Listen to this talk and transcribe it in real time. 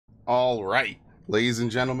All right, ladies and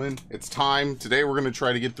gentlemen, it's time. Today we're going to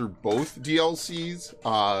try to get through both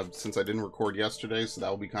DLCs, since I didn't record yesterday, so that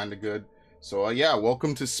will be kind of good. So, yeah,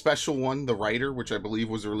 welcome to Special One, The Writer, which I believe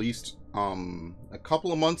was released a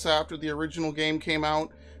couple of months after the original game came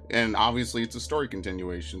out. And obviously it's a story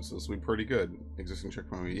continuation, so this will be pretty good. Existing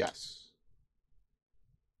checkpoint, yes.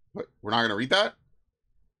 What? We're not going to read that?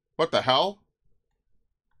 What the hell?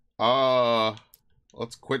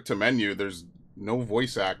 Let's quit to menu. There's no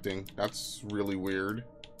voice acting. That's really weird.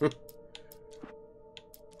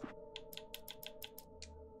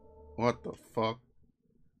 What the fuck?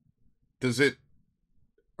 Does it...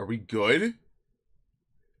 Are we good?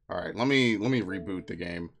 Alright, let me reboot the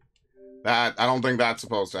game. I don't think that's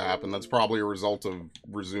supposed to happen. That's probably a result of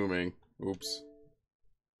resuming. Oops.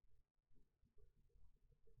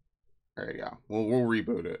 There you go. We'll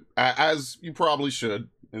reboot it. As you probably should,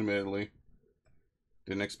 admittedly.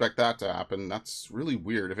 Didn't expect that to happen. That's really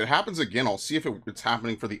weird. If it happens again, I'll see if it's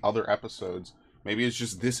happening for the other episodes. Maybe it's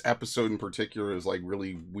just this episode in particular is, like,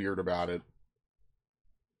 really weird about it.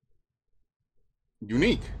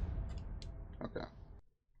 Unique. Okay.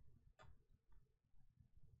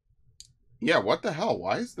 Yeah, what the hell?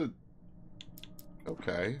 Why is the...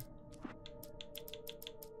 Okay.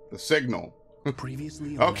 The signal.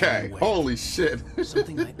 Previously okay, holy shit.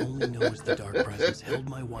 Something I only know as the Dark Presence held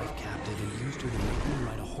my wife captive and used her to make me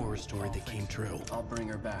write a horror story that came true. I'll bring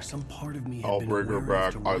her back. Some part of me had been aware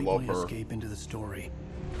enough to write my escape into the story.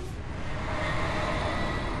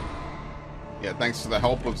 Yeah, thanks to the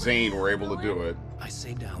help of Zane, we're able to do it. I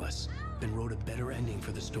saved Alice, then wrote a better ending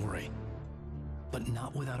for the story. But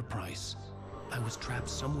not without a price. I was trapped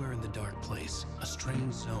somewhere in the dark place, a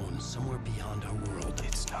strange zone somewhere beyond our world.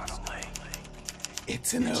 It's not a lake.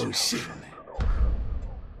 It's an ocean.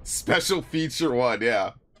 Special feature one,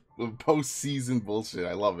 yeah. The post-season bullshit,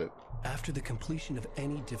 I love it. After the completion of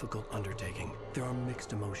any difficult undertaking, there are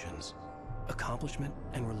mixed emotions. Accomplishment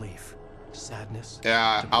and relief. Sadness.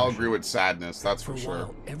 Yeah, I'll agree with sadness, that's for sure. For a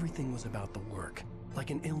while, everything was about the work.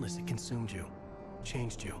 Like an illness, it consumed you.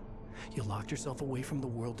 Changed you. You locked yourself away from the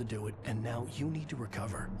world to do it, and now you need to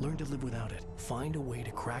recover. Learn to live without it. Find a way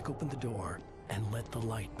to crack open the door and let the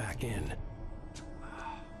light back in.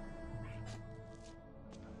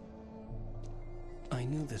 I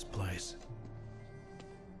knew this place.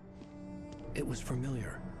 It was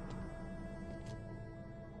familiar.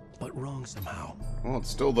 But wrong somehow. Well, it's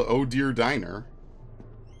still the Oh Dear Diner.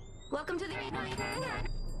 Welcome to the...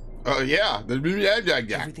 yeah.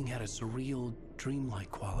 Everything had a surreal, dreamlike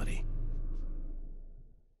quality.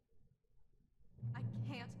 I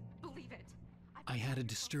can't believe it. I had a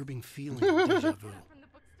disturbing feeling of deja vu.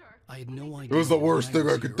 I had no idea. It was the worst thing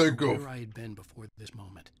I could think of. Where I had been before this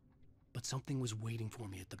moment. But something was waiting for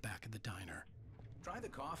me at the back of the diner. Try the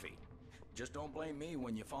coffee. Just don't blame me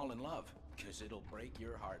when you fall in love, because it'll break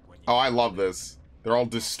your heart when you... Oh, I love this. They're all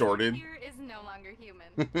distorted. Here is no longer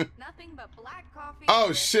human. Nothing but black coffee.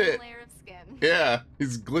 Oh, shit. Layer of skin. Yeah,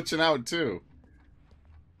 he's glitching out, too.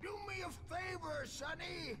 Do me a favor,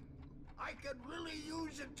 Sonny. I could really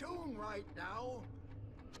use a tune right now.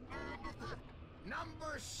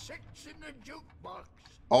 Number 6 in the jukebox.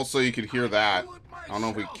 Also, you could hear that. I don't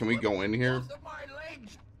know if can we go in here?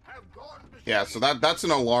 Yeah, so that's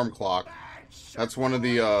an alarm clock. That's one of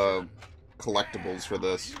the collectibles for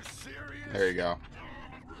this. There you go.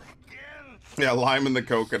 Yeah, lime in the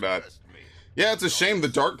coconut. Yeah, it's a shame. The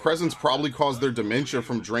Dark Presence probably caused their dementia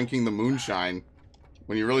from drinking the moonshine.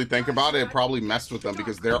 When you really think about it, it probably messed with them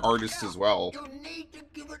because they're artists as well.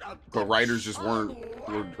 But writers just weren't,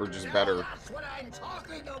 or just better. That's what I'm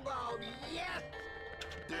talking about. Yes.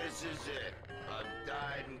 This is it. I've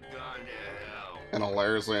died and gone to hell. And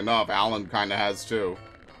hilariously enough, Alan kind of has too,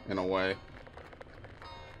 in a way.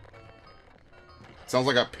 Sounds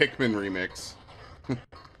like a Pikmin remix. Don't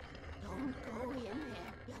go in there,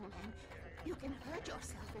 young man. You can hurt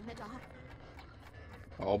yourself in the dark.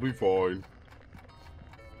 I'll be fine.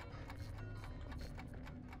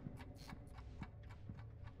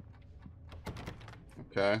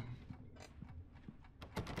 Okay.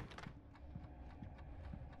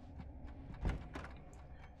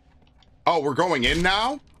 Oh, we're going in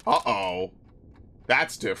now? Uh-oh.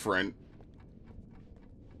 That's different.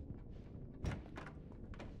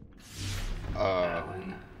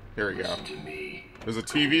 Here we go. There's a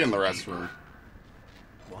TV in the restroom.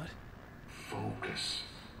 What? Focus.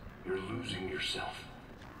 You're losing yourself.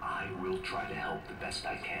 I will try to help the best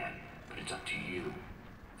I can, but it's up to you.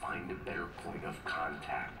 Find a better point of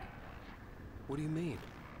contact. What do you mean?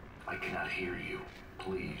 I cannot hear you.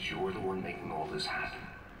 Please, you're the one making all this happen.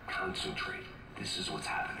 Concentrate. This is what's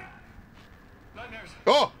happening. Nightmares.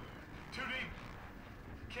 Oh! Too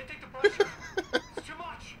deep. Can't take the pressure. It's too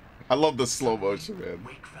much. I love the slow motion, man.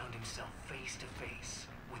 Wake found himself face to face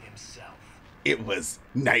with himself. It was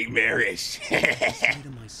nightmarish. Say to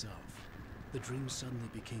myself, the dream suddenly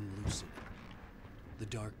became lucid. The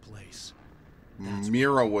dark place.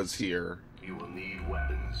 Mira was here. You will need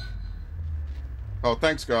weapons. Oh,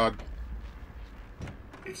 thanks, God.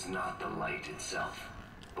 It's not the light itself,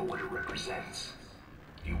 but what it represents.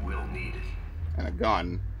 You will need it. And a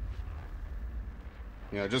gun.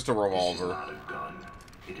 You know, just a revolver. This is not a gun.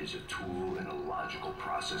 It is a tool in a logical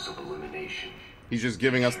process of elimination. He's just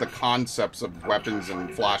giving us the concepts of weapons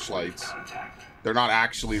and flashlights. They're not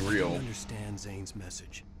actually I real. understand Zane's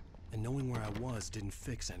message, and knowing where I was didn't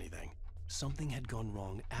fix anything. Something had gone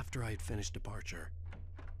wrong after I had finished departure.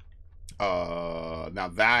 Now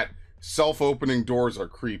that self-opening doors are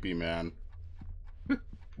creepy, man. What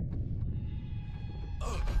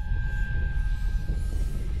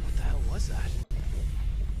the hell was that?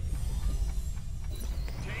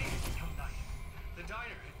 Day had become night. The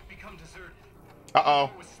diner had become deserted. Uh-oh. The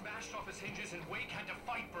door was smashed off his hinges and Wake had to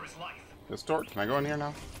fight for his life. This door? Can I go in here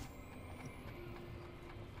now?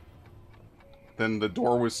 Then the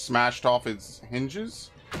door was smashed off its hinges?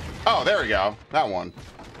 Oh, there we go. That one.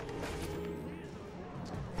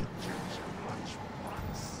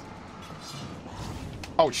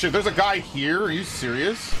 Oh shit, there's a guy here? Are you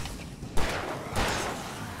serious?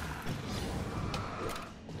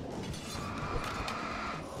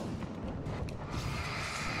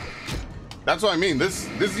 That's what I mean. This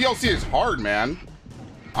DLC is hard, man.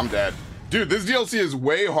 I'm dead. Dude, this DLC is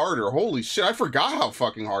way harder. Holy shit, I forgot how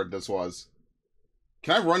fucking hard this was.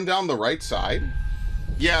 Can I run down the right side?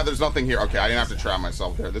 Yeah, there's nothing here. Okay, I didn't have to trap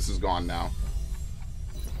myself there. This is gone now.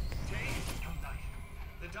 Day had become night.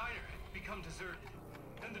 The diner had become deserted.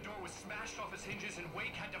 Then the door was smashed off its hinges and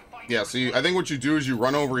Wake had to fight. Yeah, so I think what you do is you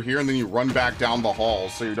run over here and then you run back down the hall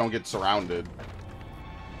so you don't get surrounded.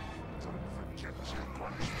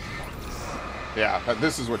 Yeah,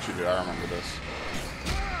 this is what you do. I remember this.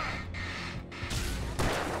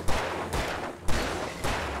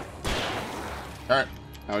 Alright,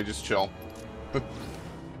 now we just chill.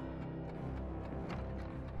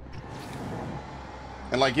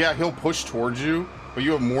 And like, yeah, he'll push towards you, but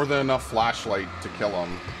you have more than enough flashlight to kill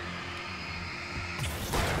him.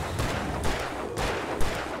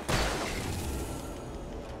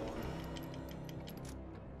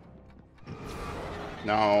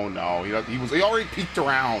 No, he already peeked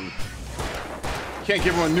around. Can't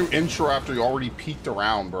give him a new intro after he already peeked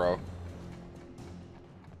around, bro.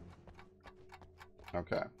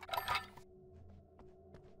 Okay.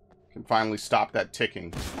 Can finally stop that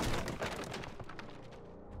ticking.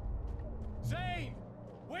 Zane!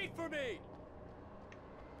 Wait for me!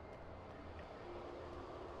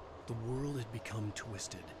 The world had become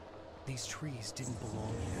twisted. These trees didn't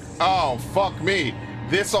belong here. Oh, fuck me.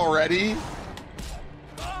 This already?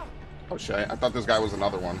 Oh shit, I thought this guy was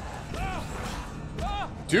another one.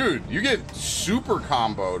 Dude, you get super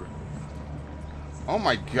comboed. Oh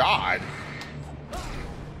my god.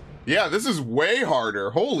 Yeah, this is way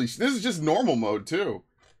harder. Holy sh- this is just normal mode too.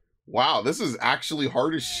 Wow, this is actually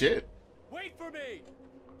hard as shit. Wait for me!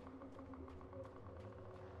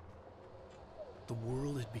 The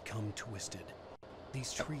world had become twisted.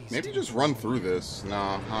 These trees. Maybe didn't just run belong through here. this. No,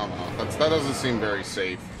 I don't know. That doesn't seem very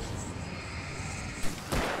safe.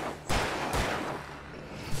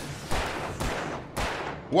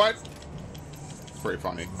 What? Pretty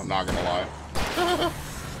funny. I'm not gonna lie.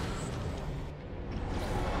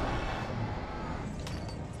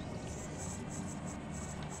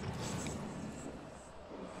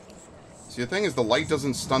 See, the thing is, the light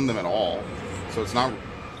doesn't stun them at all. So it's not...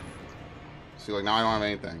 See, like, now I don't have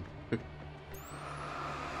anything.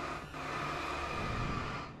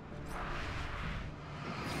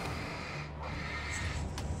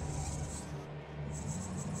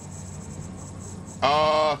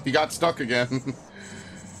 He got stuck again.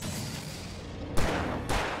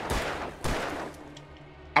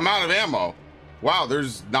 I'm out of ammo. Wow,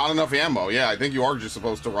 there's not enough ammo. Yeah, I think you are just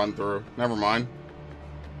supposed to run through. Never mind.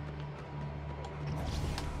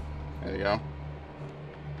 There you go.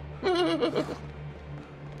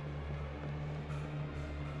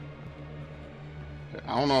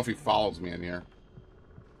 I don't know if he follows me in here.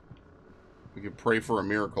 We could pray for a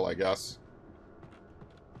miracle, I guess.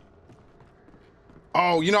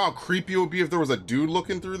 Oh, you know how creepy it would be if there was a dude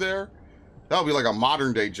looking through there? That would be like a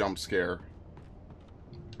modern day jump scare.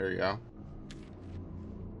 There you go.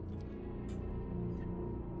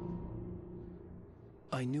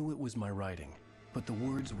 I knew it was my writing, but the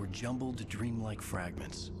words were jumbled, dreamlike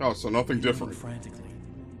fragments. Oh, so nothing Reading them different. frantically.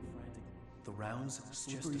 The rounds,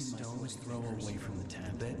 slippery stones throw away from the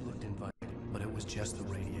tent. Bed looked inviting, but it was just the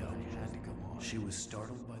radio. It had to go on. She was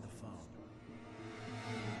startled by the phone.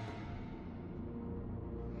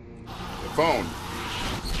 The phone.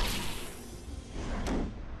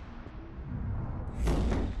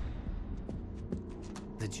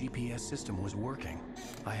 The GPS system was working.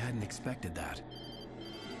 I hadn't expected that.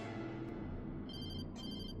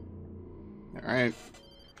 All right.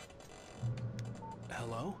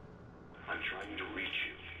 Hello? I'm trying to reach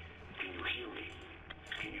you. Can you hear me?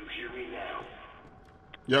 Can you hear me now?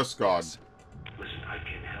 Yes, God. Listen, I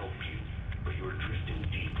can help you, but you're drifting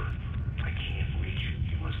deeper. I can't reach you.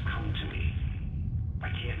 You must come to me. I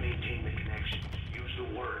can't maintain the connection. Use the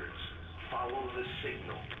words. Follow the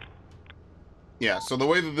signal. Yeah, so the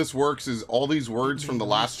way that this works is all these words from the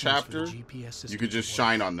last chapter, you could just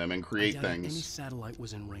shine on them and create I doubt any things. satellite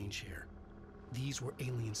was in range here. These were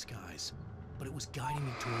alien skies, but it was guiding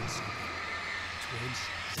me towards something.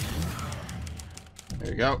 There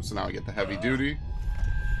you go. So now we get the heavy duty.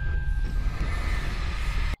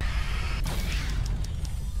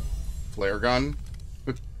 Flare gun.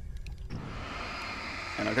 And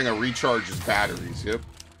I think it recharges batteries. Yep.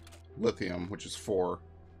 Lithium, which is 4.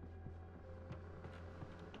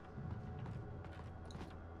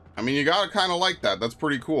 I mean, you gotta kind of like that. That's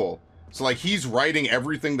pretty cool. So, like, he's writing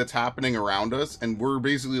everything that's happening around us, and we're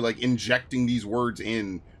basically, like, injecting these words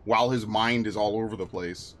in while his mind is all over the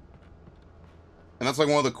place. And that's, like,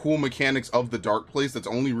 one of the cool mechanics of the Dark Place that's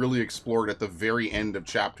only really explored at the very end of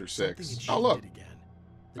Chapter 6. Oh, look. Again.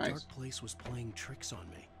 The Nice. Dark Place was playing tricks on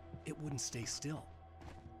me. It wouldn't stay still.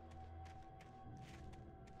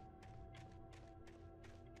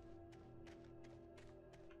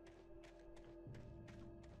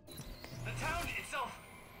 The town itself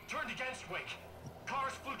turned against Wake.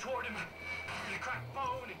 Cars flew toward him. He cracked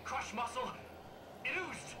bone and crushed muscle. It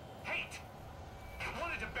oozed hate. It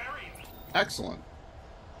wanted to bury him. Excellent.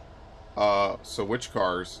 So which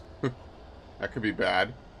cars? That could be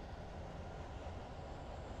bad.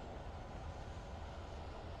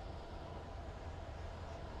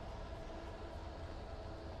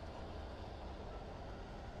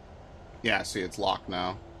 Yeah, see, it's locked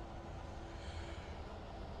now.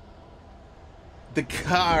 The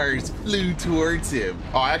cars flew towards him.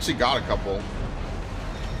 Oh, I actually got a couple.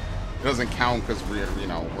 It doesn't count because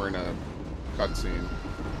we're in a cutscene.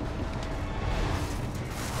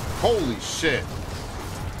 Holy shit.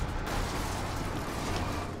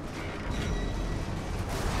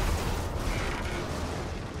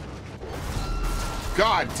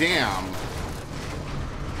 God damn.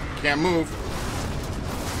 Can't move.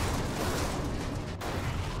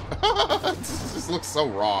 This just looks so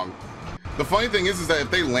wrong. The funny thing is that if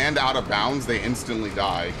they land out of bounds, they instantly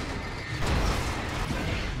die.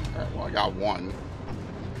 Alright, well, I got one.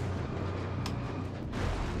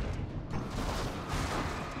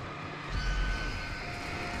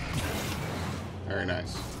 Very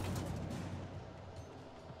nice.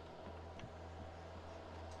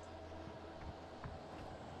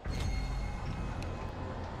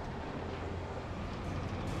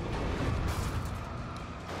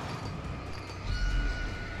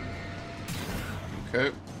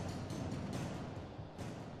 Okay.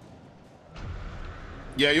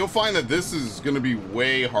 Yeah, you'll find that this is going to be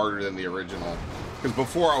way harder than the original. Because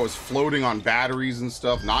before I was floating on batteries and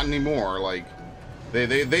stuff. Not anymore. Like,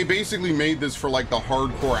 they basically made this for, like, the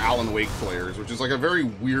hardcore Alan Wake players. Which is, like, a very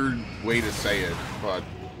weird way to say it. But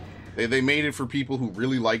they made it for people who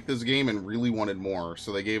really liked this game and really wanted more.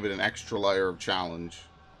 So they gave it an extra layer of challenge.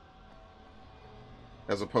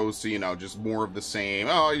 As opposed to, you know, just more of the same.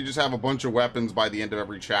 Oh, you just have a bunch of weapons by the end of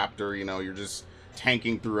every chapter. You know, you're just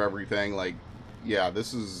tanking through everything. Like, yeah,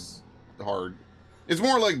 this is hard. It's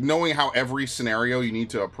more like knowing how every scenario you need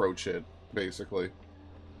to approach it, basically.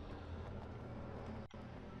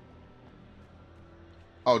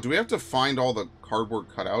 Oh, do we have to find all the cardboard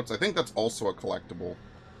cutouts? I think that's also a collectible.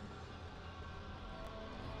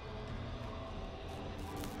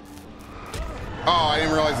 Oh, I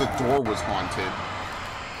didn't realize the door was haunted.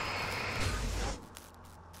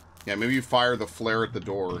 Yeah, maybe you fire the flare at the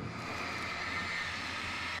door.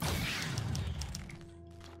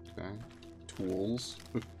 Okay. Tools.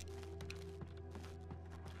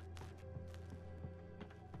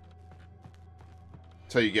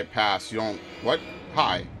 Until you get past, you don't... What?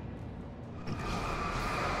 Hi.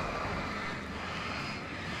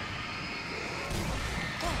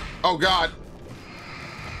 Oh, God.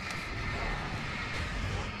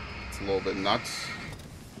 It's a little bit nuts.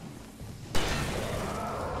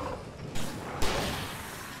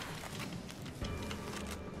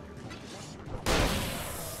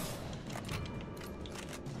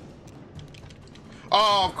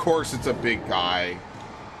 Oh, of course it's a big guy.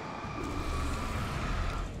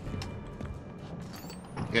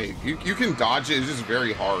 Yeah, you can dodge it. It's just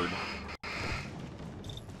very hard.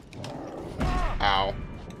 Ow.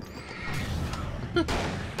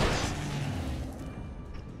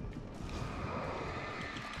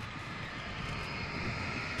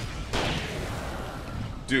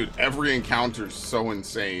 Dude, every encounter's so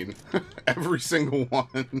insane. Every single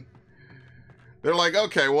one. They're like,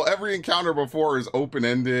 okay, well, every encounter before is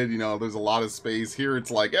open-ended. You know, there's a lot of space. Here it's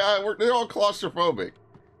like, yeah, they're all claustrophobic.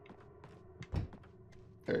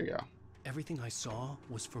 There you go. Everything I saw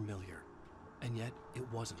was familiar, and yet it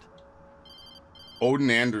wasn't. Odin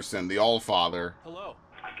Anderson, the Allfather. Hello.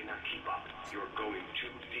 I cannot keep up. You're going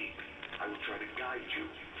too deep. I will try to guide you.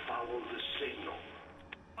 Follow the signal.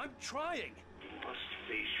 I'm trying. You must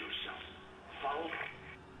face yourself. Follow.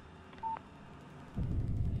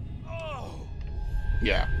 Oh.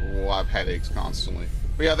 Yeah, we'll have headaches constantly.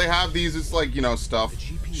 But yeah, they have these, it's like, you know, stuff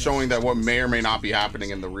showing that what may or may not be happening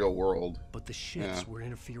in the real world. But the ships were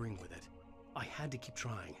interfering with it. I had to keep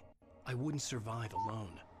trying. I wouldn't survive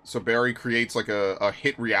alone. So Barry creates like a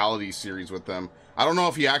hit reality series with them. I don't know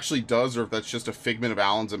if he actually does or if that's just a figment of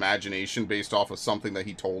Alan's imagination based off of something that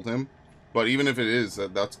he told him. But even if it is,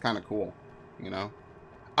 that's kind of cool, you know?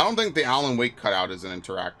 I don't think the Alan Wake cutout is an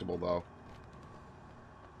interactable, though.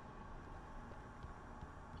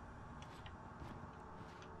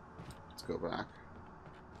 Let's go back.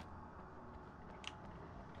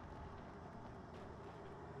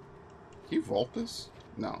 Can you vault this?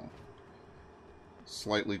 No.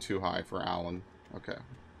 Slightly too high for Alan. Okay.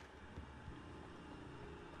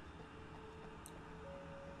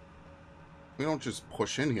 We don't just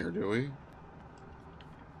push in here, do we?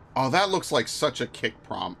 Oh, that looks like such a kick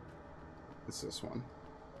prompt. It's this one.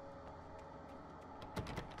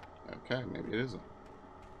 Okay, maybe it isn't.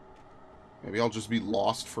 Maybe I'll just be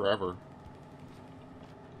lost forever.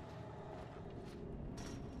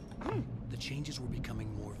 The changes were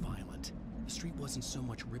becoming more violent. The street wasn't so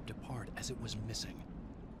much ripped apart as it was missing.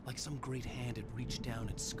 Like some great hand had reached down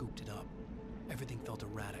and scooped it up. Everything felt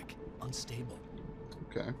erratic, unstable.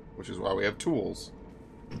 Okay, which is why we have tools.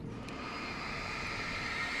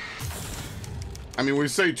 I mean, when we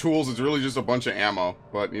say tools, it's really just a bunch of ammo,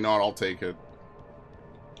 but you know what, I'll take it.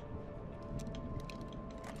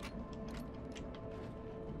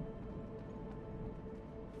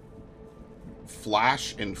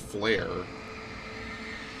 Flash and flare.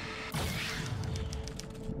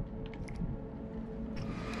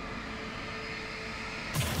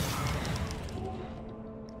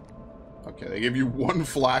 Okay, they give you 1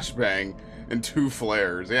 flashbang and 2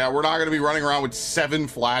 flares. Yeah, we're not going to be running around with 7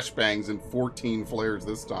 flashbangs and 14 flares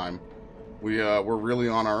this time. We're really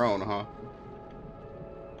on our own, huh?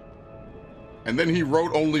 And then he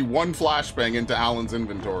wrote only 1 flashbang into Alan's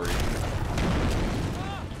inventory.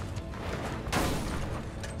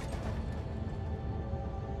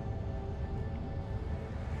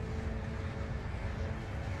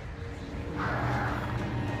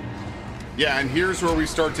 Yeah, and here's where we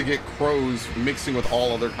start to get crows mixing with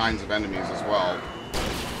all other kinds of enemies as well.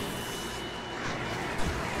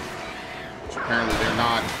 Which apparently they're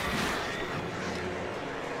not.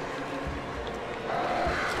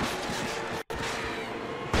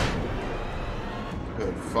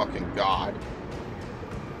 Good fucking God.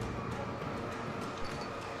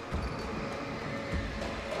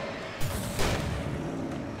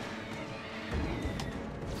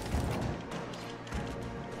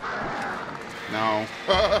 No.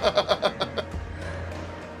 There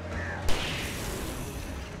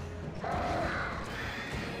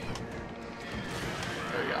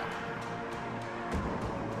you go.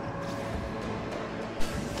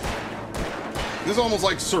 This is almost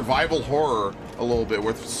like survival horror a little bit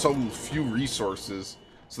with so few resources.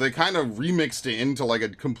 So they kind of remixed it into like a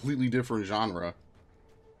completely different genre.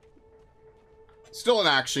 Still an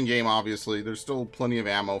action game, obviously. There's still plenty of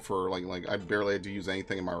ammo for, like I barely had to use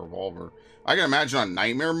anything in my revolver. I can imagine on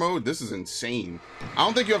Nightmare mode, this is insane. I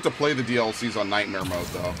don't think you have to play the DLCs on Nightmare mode,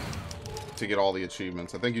 though, to get all the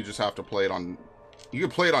achievements. I think you just have to play it on... You can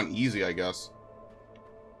play it on easy, I guess.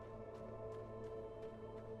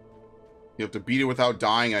 You have to beat it without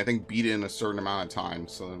dying, and I think beat it in a certain amount of time,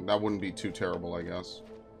 so that wouldn't be too terrible, I guess.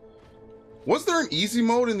 Was there an easy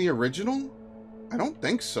mode in the original? I don't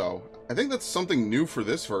think so. I think that's something new for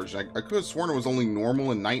this version. I could have sworn it was only normal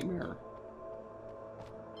and Nightmare.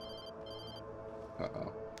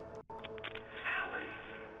 Uh-oh.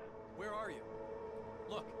 Where are you?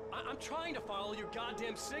 Look, I'm trying to follow your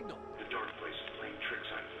goddamn signal. The dark place is playing tricks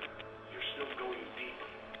on you. You're still going deep.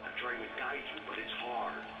 I'm trying to guide you, but it's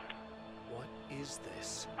hard. What is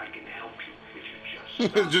this? I can help you if you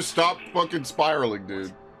just stop. Just stop fucking spiraling,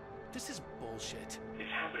 dude. This is bullshit.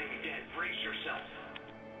 It's happening again. Brace yourself.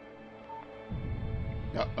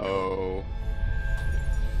 Uh-oh.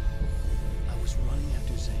 I was running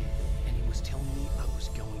after Zane, and he was telling me I was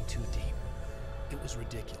going too deep. It was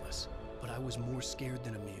ridiculous, but I was more scared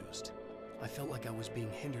than amused. I felt like I was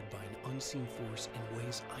being hindered by an unseen force in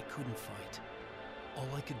ways I couldn't fight. All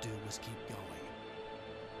I could do was keep going.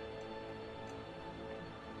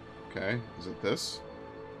 Okay, is it this?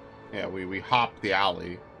 Yeah, we hopped the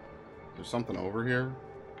alley. There's something over here?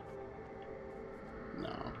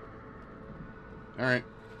 No. Alright.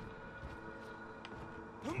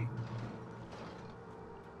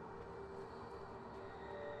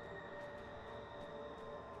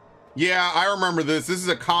 Yeah, I remember this. This is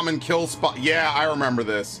a common kill spot. Yeah, I remember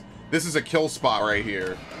this. This is a kill spot right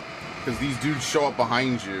here. Because these dudes show up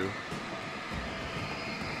behind you.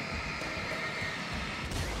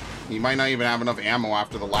 You might not even have enough ammo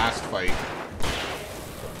after the last fight.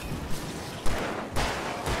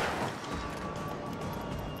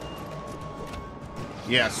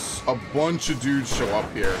 Yes, a bunch of dudes show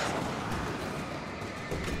up here.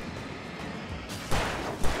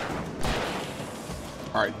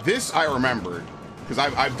 Alright, this I remembered. Because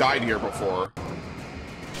I've died here before.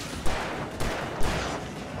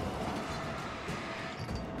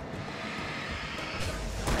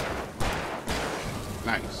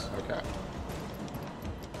 Nice, okay.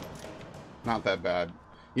 Not that bad.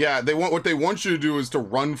 Yeah, what they want you to do is to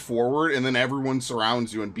run forward, and then everyone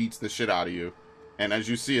surrounds you and beats the shit out of you. And as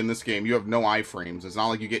you see in this game, you have no iframes. It's not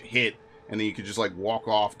like you get hit, and then you could just, like, walk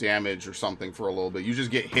off damage or something for a little bit. You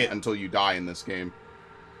just get hit until you die in this game.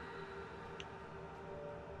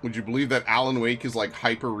 Would you believe that Alan Wake is, like,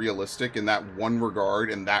 hyper-realistic in that one regard,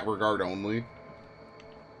 and that regard only?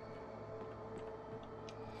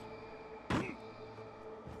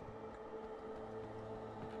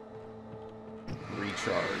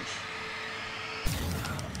 Recharge.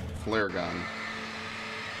 Flare gun.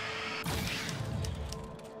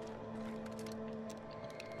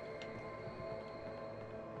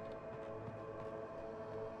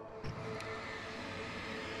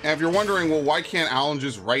 And if you're wondering, well, why can't Alan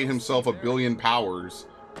just write himself a billion powers?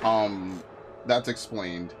 That's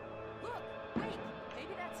explained. Look, wait,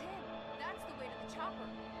 maybe that's him. That's the way to the chopper.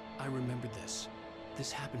 I remember this.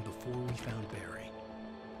 This happened before we found Barry.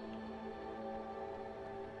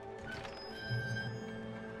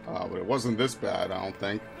 But it wasn't this bad, I don't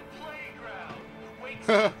think. The playground. Wake's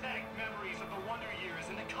pathetic memories of the Wonder Years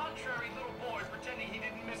and the contrary little boy pretending he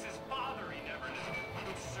didn't miss his father he never knew,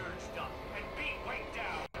 who surged up and beat Wake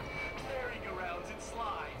down. Merry-go-rounds and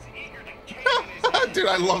slides, eager to cave in his head. Dude,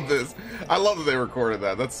 I love this. I love that they recorded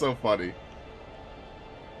that. That's so funny.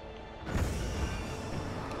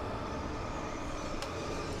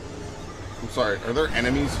 I'm sorry, are there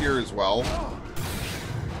enemies here as well?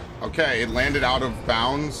 Okay, it landed out of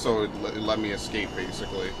bounds, so it let me escape,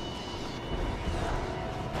 basically.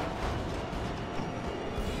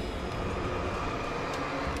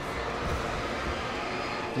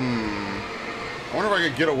 I wonder if I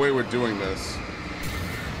could get away with doing this.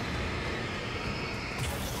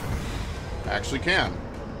 I actually can.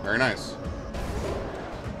 Very nice.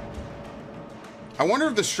 I wonder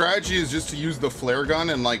if the strategy is just to use the flare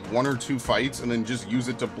gun in like 1 or 2 fights and then just use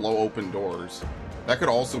it to blow open doors. That could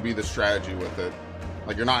also be the strategy with it.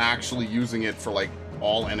 Like, you're not actually using it for like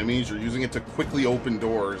all enemies, you're using it to quickly open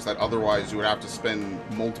doors that otherwise you would have to spend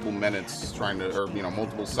multiple minutes trying to, or you know,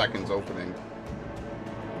 multiple seconds opening.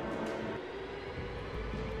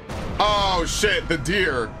 Oh shit, the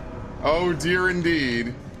deer. Oh dear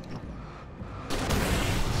indeed.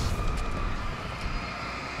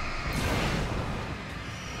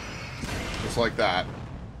 Just like that.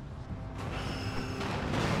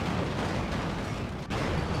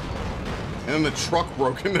 And then the truck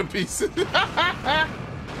broke into pieces.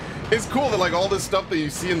 It's cool that like all this stuff that you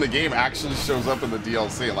see in the game actually shows up in the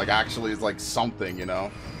DLC and like actually is like something, you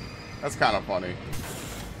know? That's kind of funny.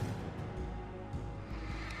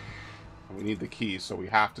 We need the key, so we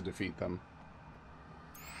have to defeat them.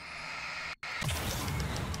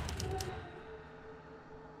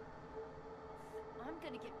 I'm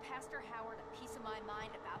gonna give Pastor Howard a piece of my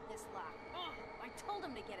mind about this lock. Ugh, I told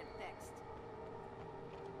him to get it fixed.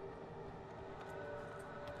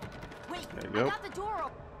 Wait, There you go. I got the door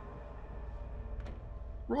open.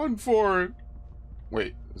 Run for it!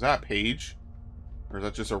 Wait, is that a page? Or is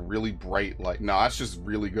that just a really bright light? No, that's just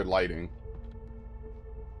really good lighting.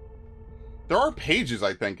 There are pages,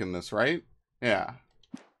 I think, in this, right? Yeah.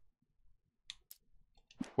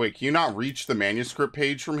 Wait, can you not reach the manuscript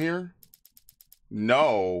page from here?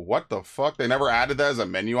 No, what the fuck? They never added that as a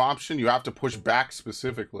menu option? You have to push back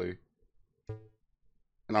specifically.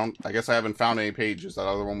 And I guess I haven't found any pages. That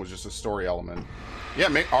other one was just a story element.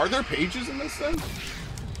 Yeah, are there pages in this thing?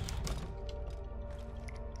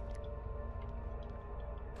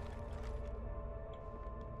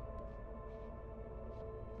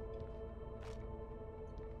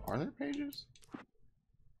 Are there pages?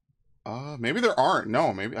 Maybe there aren't.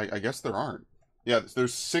 No, maybe, I guess there aren't. Yeah,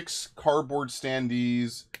 there's 6 cardboard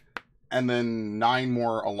standees and then 9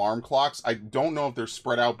 more alarm clocks. I don't know if they're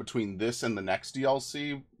spread out between this and the next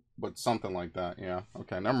DLC, but something like that. Yeah,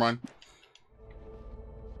 okay, never mind.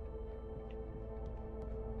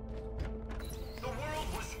 The world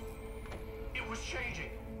was changing,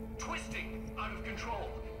 twisting, out of control.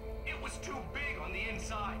 It was too big on the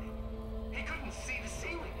inside. He couldn't see the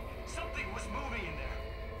ceiling. Something was moving in there.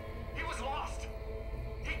 He was lost.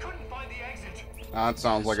 He couldn't find the exit. That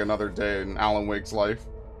sounds like another day in Alan Wake's life.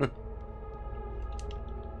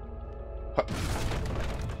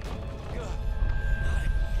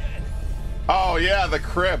 Oh yeah, the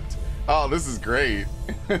crypt. Oh, this is great.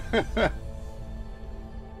 The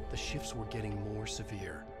shifts were getting more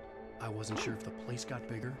severe. I wasn't sure if the place got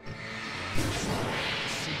bigger. The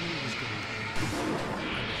signal was going down. I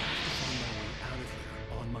would have to find my way out of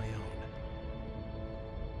here on my own.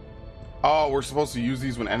 Oh, we're supposed to use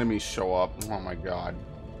these when enemies show up. Oh my god.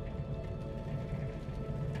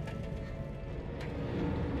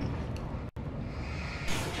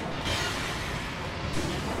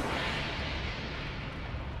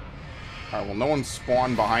 Alright, well, no one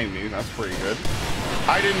spawned behind me. That's pretty good.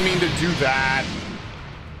 I didn't mean to do that.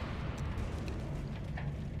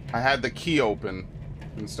 I had the key open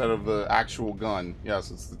instead of the actual gun.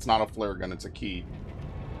 Yes, it's not a flare gun, it's a key.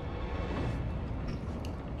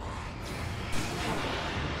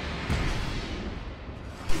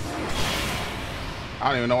 I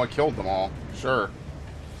don't even know I killed them all. Sure.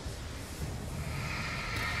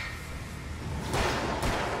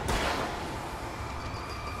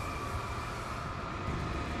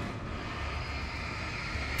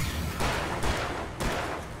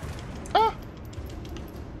 Ah!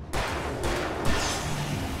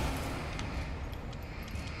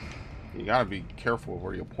 You gotta be careful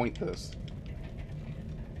where you point this.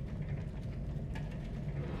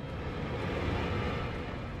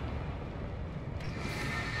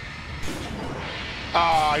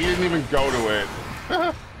 Ah, you didn't even go to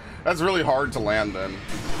it. That's really hard to land then.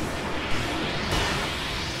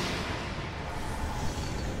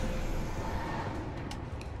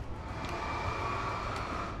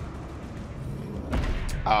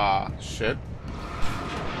 Ah, shit.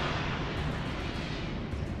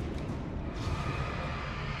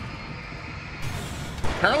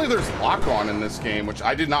 Apparently there's lock-on in this game, which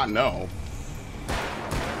I did not know.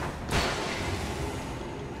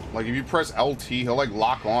 Like, if you press LT, he'll, like,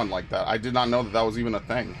 lock on like that. I did not know that that was even a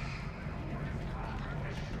thing.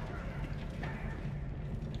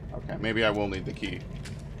 Okay, maybe I will need the key.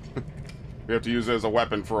 We have to use it as a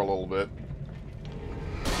weapon for a little bit.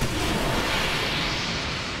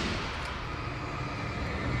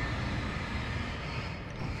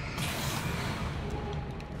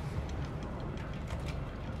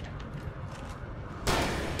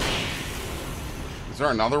 Is there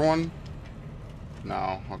another one?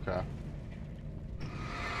 No, okay.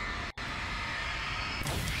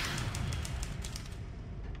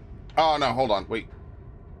 Oh, no, hold on, wait.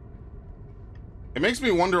 It makes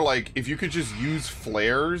me wonder, like, if you could just use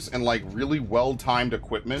flares and, like, really well-timed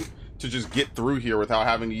equipment to just get through here without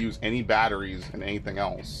having to use any batteries and anything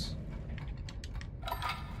else.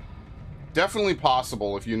 Definitely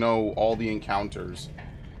possible if you know all the encounters.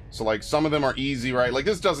 So, like, some of them are easy, right? Like,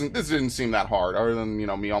 this didn't seem that hard, other than, you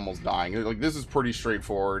know, me almost dying. Like, this is pretty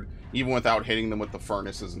straightforward, even without hitting them with the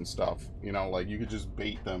furnaces and stuff. You know, like, you could just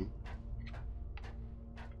bait them.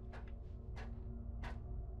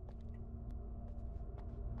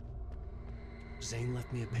 Zane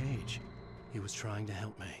left me a page. He was trying to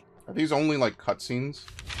help me. Are these only, like, cutscenes?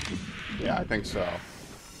 Yeah, I think so.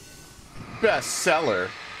 Bestseller!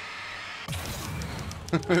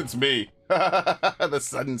 It's me. The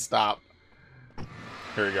sudden stop.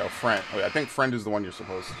 Here we go. Friend. Oh, yeah, I think friend is the one you're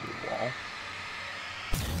supposed to do. Wall.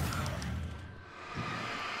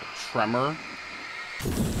 Tremor.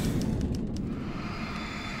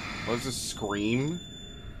 What is this? Scream?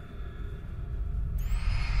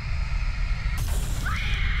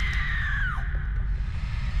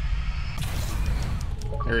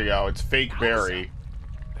 Here you go. It's fake Barry.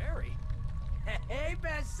 Barry? Hey,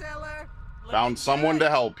 bestseller! Found someone to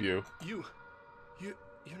help you. You're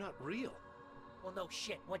not real. Well, no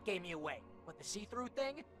shit. What gave me away? What, the see-through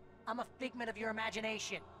thing? I'm a figment of your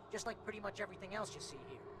imagination, just like pretty much everything else you see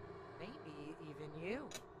here. Maybe even you.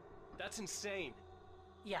 That's insane.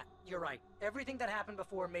 Yeah, you're right. Everything that happened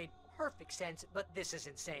before made perfect sense, but this is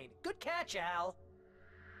insane. Good catch, Al.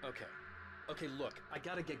 Okay. Okay, look, I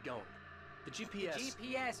gotta get going. The GPS...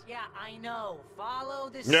 GPS, yeah, I know. Follow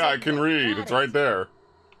this. Yeah, I can signal. read. Got It's it. right there.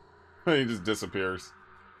 He just disappears.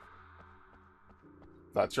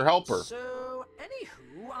 That's your helper. So,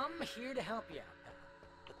 anywho, I'm here to help you out, pal.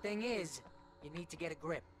 The thing is, you need to get a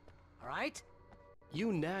grip. Alright?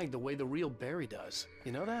 You nag the way the real Barry does.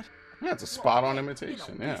 You know that? Yeah, it's a spot-on Well,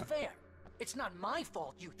 imitation, you know, yeah. Be fair. It's not my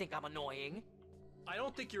fault you think I'm annoying. I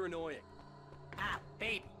don't think you're annoying. Ah,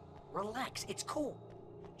 baby. Relax, it's cool.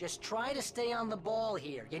 Just try to stay on the ball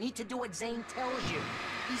here. You need to do what Zane tells you.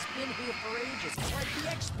 He's been here for ages. He's like the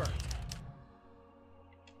expert.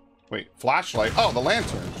 Wait, flashlight? Oh, the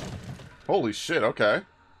lantern. Holy shit, okay.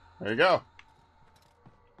 There you go.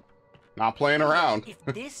 Not playing around. If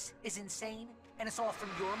this is insane, and it's all from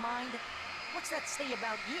your mind, what's that say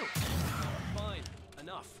about you? Fine,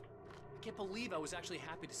 enough. I can't believe I was actually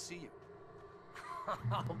happy to see you.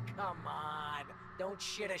 Oh, come on. Don't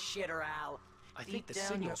shit a shitter, Al. I Deep think the down,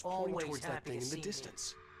 signal's you're pointing always towards that happy thing to in the see me.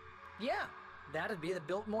 distance. Yeah, that'd be the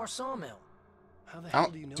Biltmore sawmill. How the I hell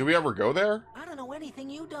don't- do you know? do we ever go there? I don't know anything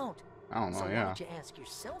you don't. I don't know, So why yeah. don't you ask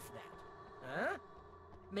yourself that? Huh?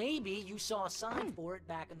 Maybe you saw a sign for it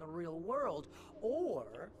back in the real world,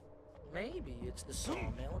 or maybe it's the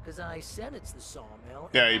sawmill because I said it's the sawmill.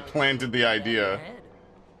 Yeah, and he now you planted the put it back in your idea. head.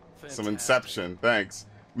 Some Fantastic. inception, thanks.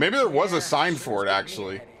 Maybe there was Yeah, a sign sure for it, gives me a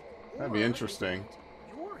actually. headache. That'd be Or interesting.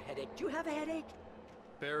 your headache. Do you have a headache?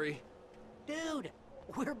 Barry, Dude,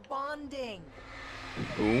 we're bonding.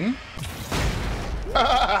 Boom? And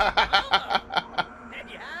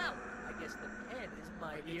yeah, I guess the pen is if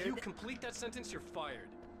mightier, you complete that sentence, you're fired.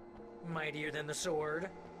 mightier than the sword.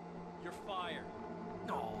 You're fired.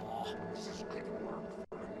 Aww.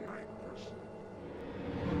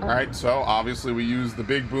 Alright, so obviously we use the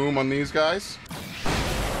big boom on these guys.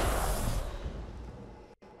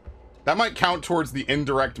 That might count towards the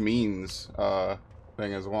indirect means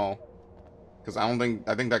thing as well. Because I think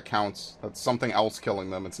that counts. That's something else killing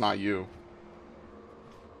them. It's not you.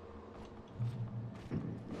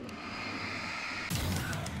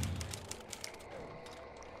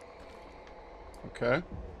 Okay.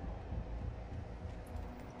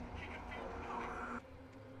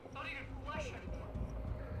 Not even flesh anymore.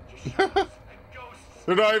 Just shadows and ghosts.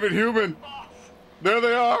 They're not even human. Moths. There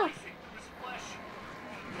they are. Slicing through his flesh.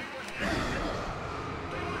 They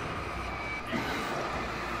were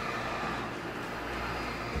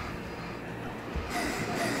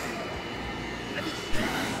here.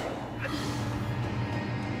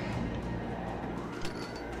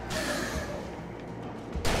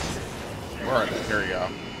 Where are they? Here we go.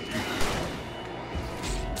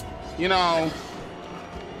 You know...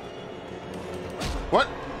 What?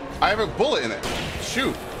 I have a bullet in it.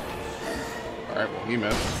 Shoot. Alright, well, he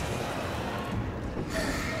missed.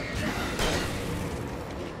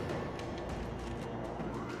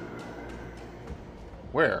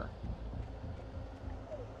 Where?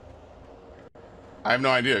 I have no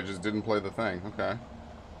idea. It just didn't play the thing. Okay.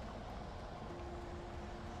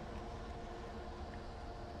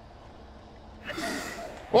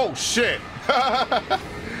 Oh, shit!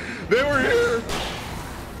 They were here!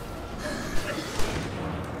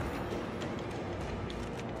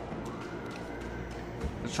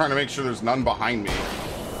 Just trying to make sure there's none behind me.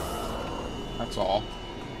 That's all.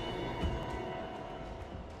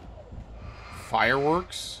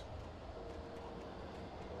 Fireworks?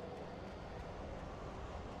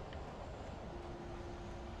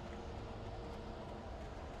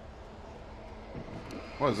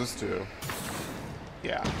 What does this do?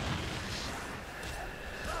 Yeah.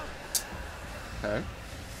 Okay.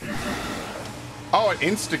 Oh, it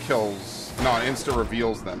insta-kills. No, it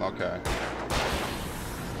insta-reveals them. Okay.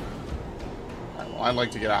 Alright, well, I'd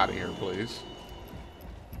like to get out of here, please.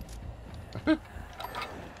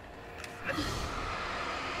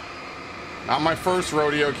 Not my first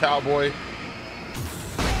rodeo, cowboy.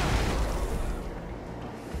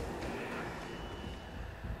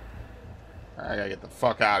 I gotta get the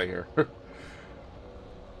fuck out of here.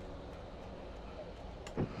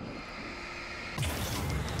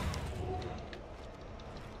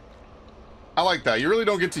 I like that. You really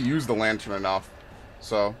don't get to use the lantern enough.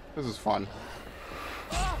 So, this is fun.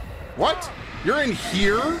 What? You're in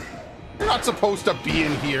here? You're not supposed to be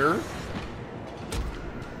in here.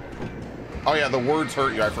 Oh yeah, the words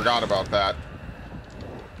hurt you. I forgot about that.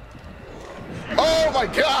 Oh my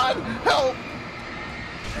god! Help!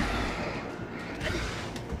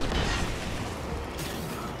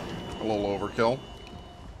 A little overkill.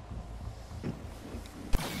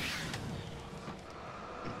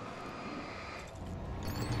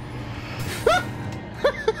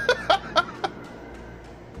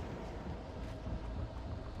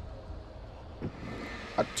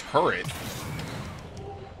 A turret?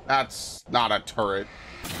 That's not a turret.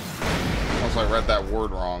 Unless I read that word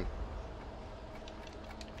wrong.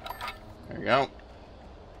 There you go.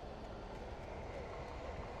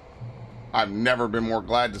 I've never been more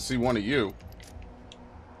glad to see one of you.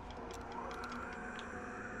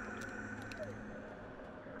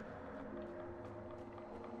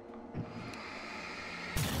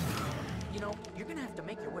 You know, you're gonna have to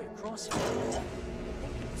make your way across here. I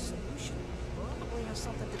think the solution probably has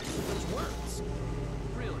something to do with those words.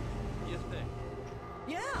 Really? You think?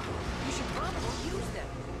 Yeah, you should probably use them.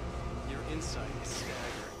 Your insight is staggering.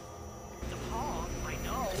 Oh, I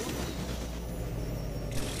know.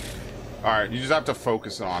 Alright, you just have to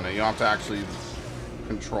focus on it. You don't have to actually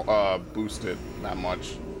control, boost it that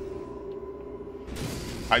much.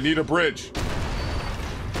 I need a bridge.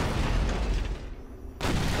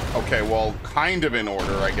 Okay, well, kind of in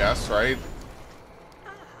order, I guess, right? See,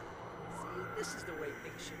 this is the way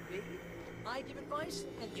things should be. I give advice,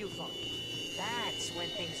 and you follow. That's when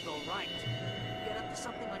things go right. Get up to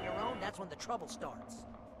something on your own, that's when the trouble starts.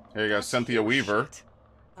 Here you go, Cynthia Weaver.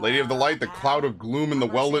 Lady of the Light, the cloud of gloom in the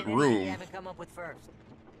well-lit room. You haven't come up with first.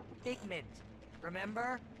 Pigment,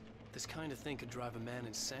 remember? This kind of thing could drive a man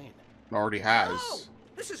insane. It already has. Oh,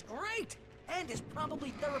 this is great, and is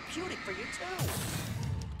probably therapeutic for you too.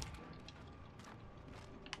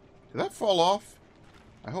 Did that fall off?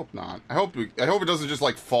 I hope not. I hope it doesn't just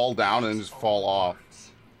like fall down and just fall off.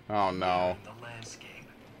 Oh no. The landscape.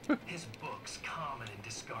 His books common and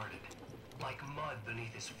discarded, like mud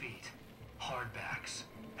beneath his feet. Hardbacks,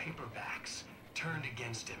 paperbacks, turned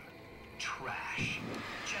against him. Trash.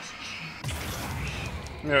 Just cheap trash.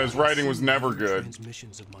 Yeah, his writing was never good.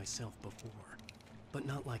 Transmissions of myself before, but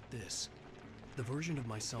not like this. The version of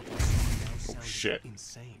myself now sounded shit.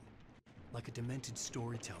 insane, like a demented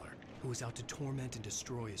storyteller who was out to torment and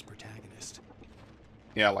destroy his protagonist.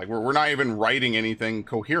 Yeah, like we're not even writing anything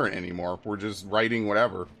coherent anymore. We're just writing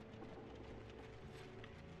whatever.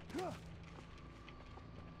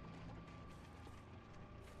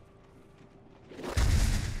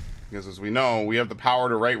 Because as we know, we have the power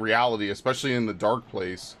to write reality, especially in the dark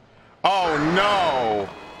place. Oh no!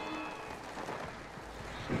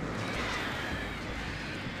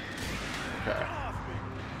 Okay.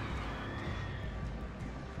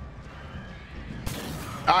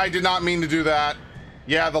 I did not mean to do that.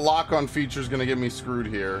 Yeah, the lock-on feature is gonna get me screwed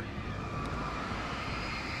here.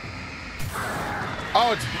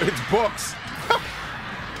 Oh, it's books.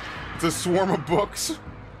 It's a swarm of books.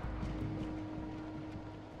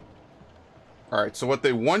 Alright, so what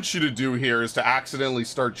they want you to do here is to accidentally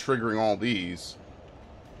start triggering all these.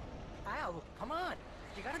 Al, come on.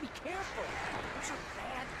 You gotta be careful. Those are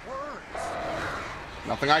bad words.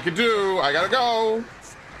 Nothing I can do. I gotta go.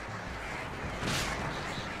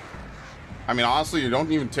 I mean, honestly, you don't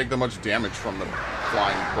even take that much damage from the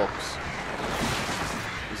flying books.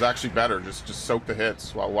 It's actually better. Just soak the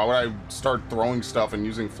hits. Why would I start throwing stuff and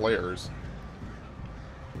using flares?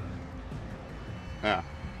 Yeah.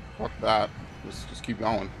 Fuck that. Just keep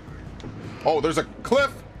going. Oh, there's a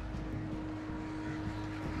cliff!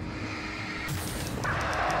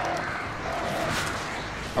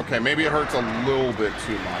 Okay, maybe it hurts a little bit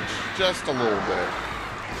too much. Just a little bit.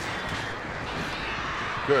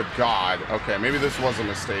 Good God. Okay, maybe this was a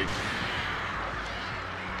mistake.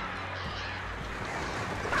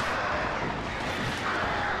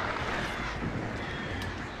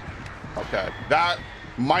 Okay, that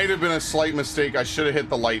might have been a slight mistake. I should have hit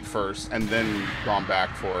the light first and then gone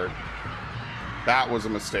back for it. That was a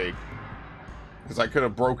mistake. Because I could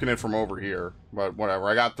have broken it from over here. But whatever,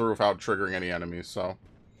 I got through without triggering any enemies, so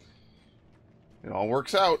it all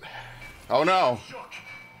works out. Oh no.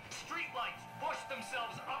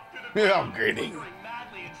 Yeah, I'm grinning.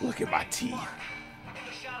 Look at my teeth.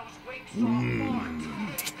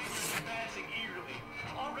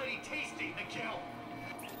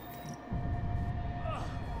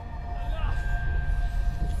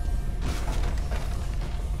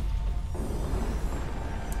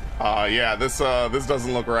 Yeah, this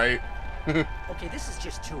doesn't look right. Okay, this is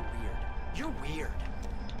just too weird. You're weird.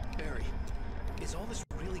 Barry, is all this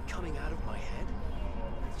really coming out of my head?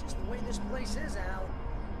 It's just the way this place is, Al.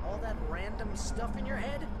 All that random stuff in your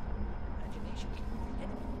head. Imagination.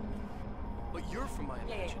 But you're from my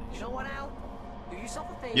imagination. You know what, Al? Do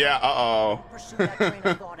yourself a favor. Yeah, uh-oh. Don't pursue that train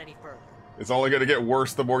of thought any further. It's only gonna get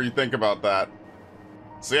worse the more you think about that.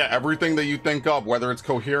 So yeah, everything that you think of, whether it's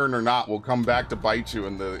coherent or not, will come back to bite you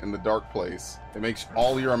in the dark place. It makes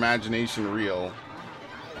all your imagination real.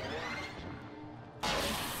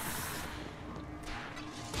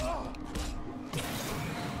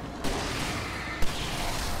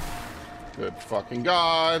 Good fucking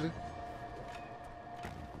God.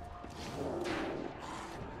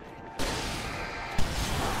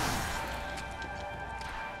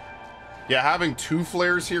 Yeah, having 2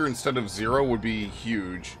 flares here instead of 0 would be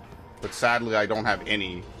huge. But sadly, I don't have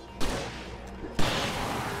any.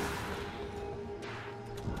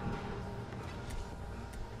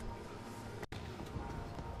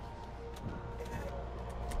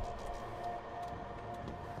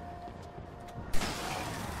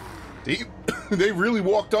 They really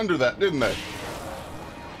walked under that, didn't they?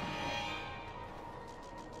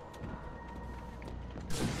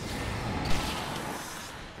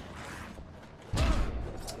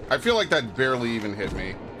 I feel like that barely even hit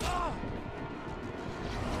me.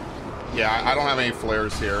 Yeah, I don't have any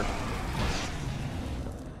flares here.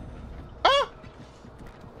 Ah!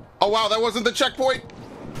 Oh wow, that wasn't the checkpoint!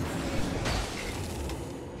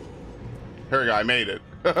 Here we go, I made it.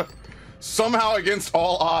 Somehow, against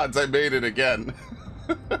all odds, I made it again.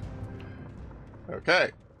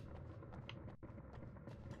 Okay.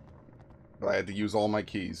 But I had to use all my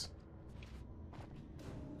keys.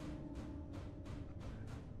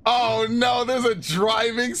 Oh no, there's a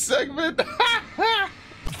driving segment!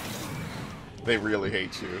 They really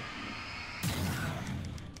hate you.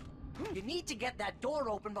 You need to get that door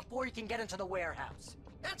open before you can get into the warehouse.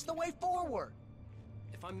 That's the way forward.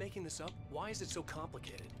 If I'm making this up, why is it so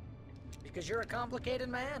complicated? Because you're a complicated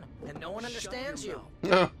man, and no one understands you.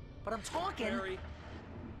 And But I'm talking. Harry.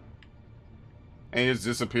 he just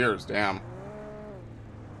disappears, damn.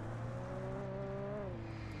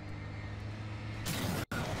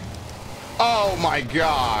 Oh my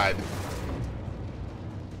God.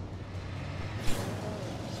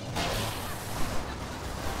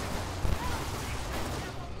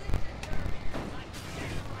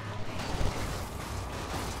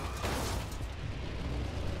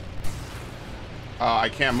 I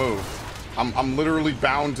can't move. I'm literally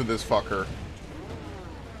bound to this fucker.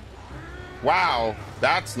 Wow,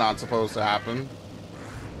 that's not supposed to happen.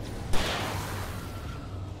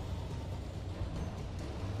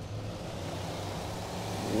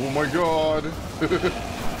 Oh my God.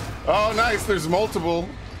 Oh, nice, there's multiple.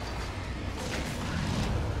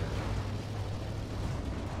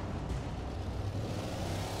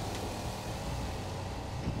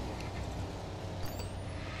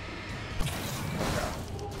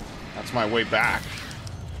 That's my way back.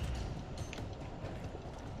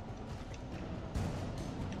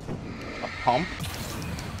 A pump.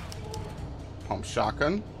 Pump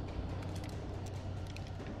shotgun.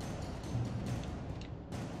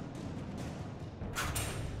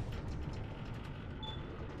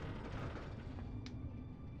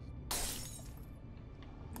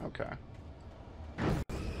 Okay.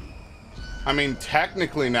 I mean,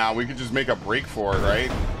 technically now we could just make a break for it,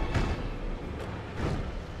 right?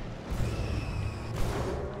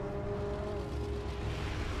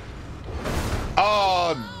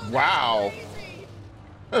 Oh, wow.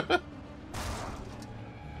 But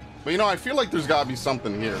you know, I feel like there's gotta be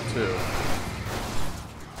something here, too.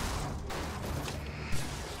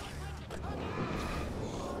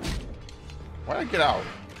 Why'd I get out?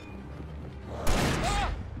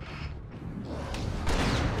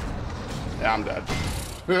 Yeah, I'm dead.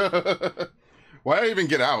 Why'd I even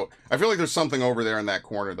get out? I feel like there's something over there in that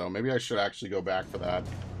corner, though. Maybe I should actually go back for that.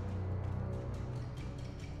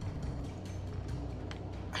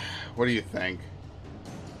 What do you think?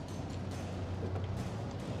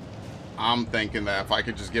 I'm thinking that if I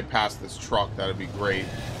could just get past this truck, that'd be great.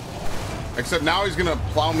 Except now he's gonna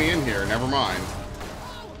plow me in here. Never mind.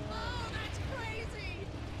 Oh, that's crazy!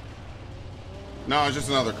 No, it's just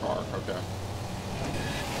another car. Okay.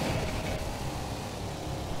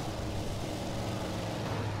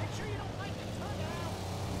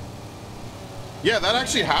 Yeah, that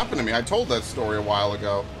actually happened to me. I told that story a while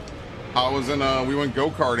ago. I was in we went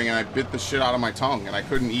go-karting and I bit the shit out of my tongue and I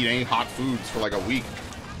couldn't eat any hot foods for like a week.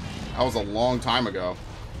 That was a long time ago.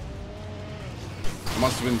 It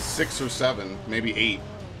must have been 6 or 7, maybe 8.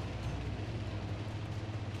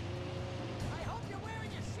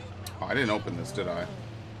 Oh, I didn't open this, did I?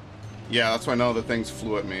 Yeah, that's why none of the things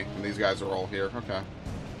flew at me and these guys are all here. Okay.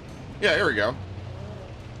 Yeah, here we go.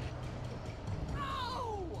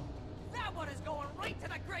 Oh! That one is going right to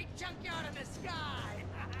the great junkyard in the sky!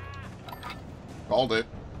 Called it.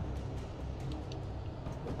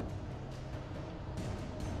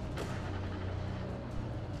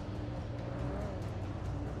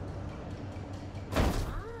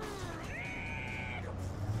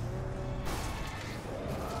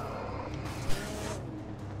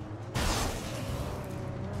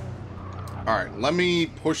 Alright, let me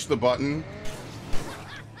push the button.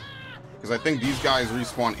 Because I think these guys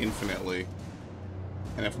respawn infinitely.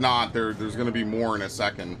 And if not, there's going to be more in a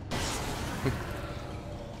second.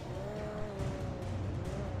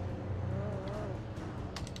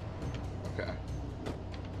 Okay.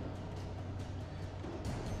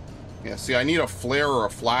 Yeah, see, I need a flare or a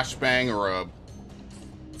flashbang or a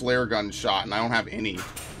flare gun shot, and I don't have any.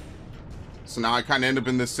 So now I kind of end up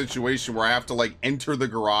in this situation where I have to, like, enter the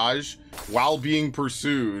garage while being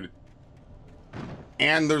pursued.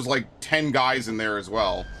 And there's, like, 10 guys in there as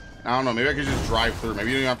well. I don't know, maybe I could just drive through. Maybe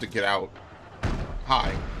you don't even have to get out.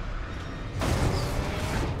 Hi.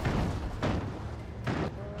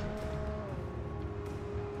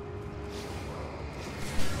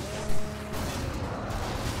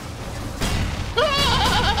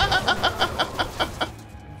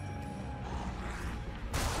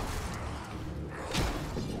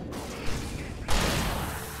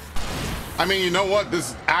 I mean, you know what?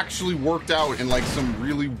 This actually worked out in, like, some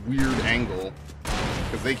really weird angle.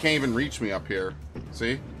 Because they can't even reach me up here.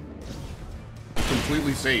 See? I'm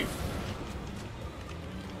completely safe.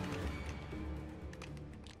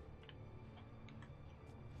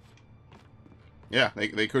 Yeah,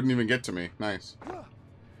 they couldn't even get to me. Nice.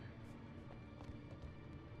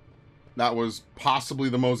 That was possibly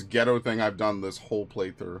the most ghetto thing I've done this whole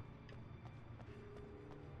playthrough.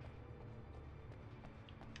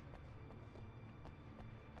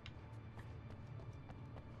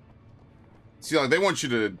 See, like, they want you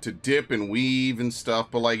to dip and weave and stuff,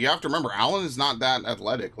 but, like, you have to remember, Alan is not that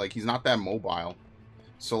athletic. Like, he's not that mobile.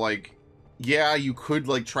 So, like, yeah, you could,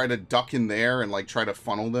 like, try to duck in there and, like, try to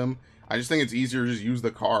funnel them. I just think it's easier to just use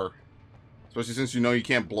the car. Especially since you know you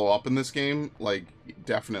can't blow up in this game. Like,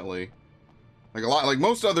 definitely. Like, like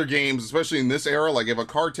most other games, especially in this era, like, if a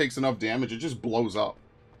car takes enough damage, it just blows up.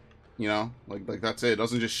 You know? Like that's it. It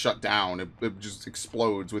doesn't just shut down. It just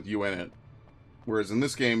explodes with you in it. Whereas in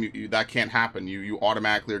this game, that can't happen. You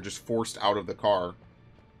automatically are just forced out of the car.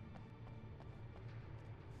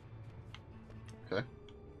 Okay.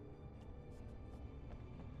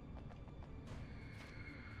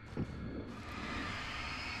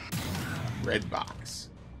 Red box.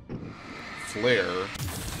 Flare.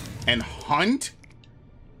 And hunt?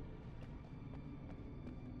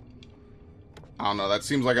 I don't know. That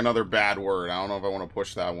seems like another bad word. I don't know if I want to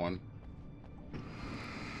push that one.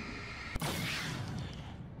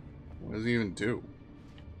 What does he even do?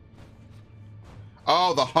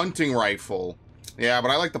 Oh, the hunting rifle. Yeah,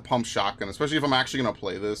 but I like the pump shotgun, especially if I'm actually going to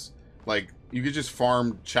play this. Like, you could just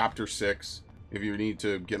farm Chapter 6 if you need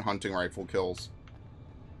to get hunting rifle kills.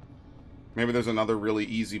 Maybe there's another really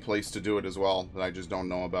easy place to do it as well that I just don't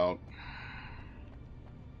know about.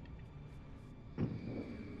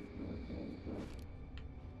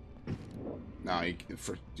 No, you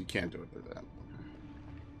can't do it through that.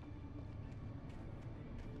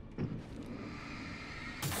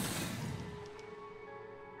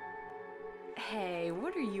 Hey,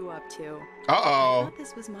 what are you up to? Uh-oh. I thought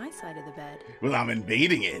this was my side of the bed. Well, I'm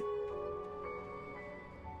invading it.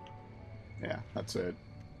 Yeah, that's it.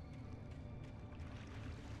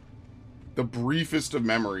 The briefest of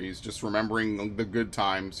memories, just remembering the good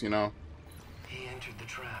times, you know? He entered the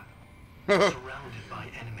trap. Surrounded by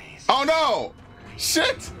enemies. Oh no!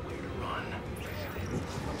 Shit! Run.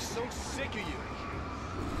 I'm so sick of you.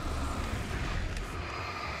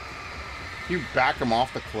 You back him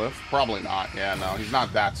off the cliff? Probably not. Yeah, no, he's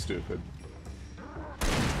not that stupid.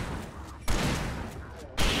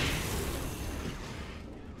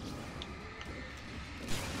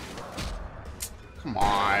 Come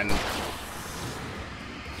on.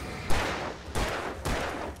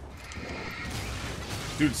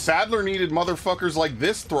 Dude, Sadler needed motherfuckers like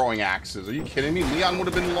this throwing axes. Are you kidding me? Leon would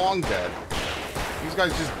have been long dead. These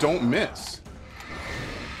guys just don't miss.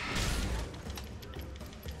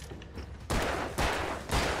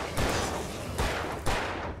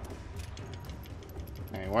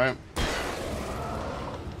 Anyway.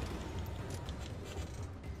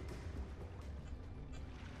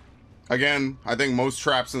 Again, I think most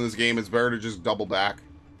traps in this game, it's better to just double back.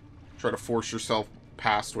 Try to force yourself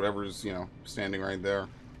past whatever's, you know, standing right there.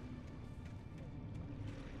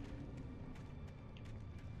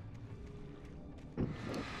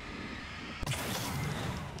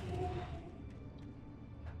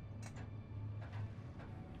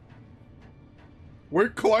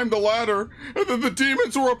 Wick climbed the ladder, and then the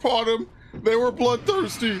demons were upon him. They were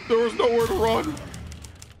bloodthirsty. There was nowhere to run.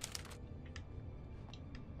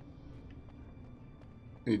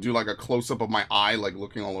 And you do like a close-up of my eye, like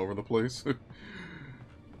looking all over the place.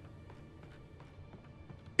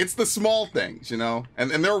 It's the small things, you know? And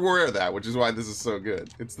they're aware of that, which is why this is so good.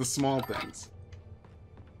 It's the small things.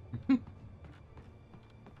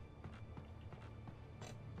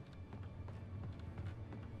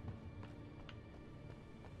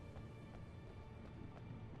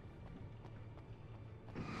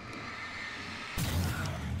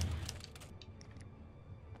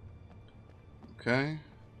 Okay.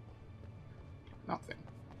 Nothing.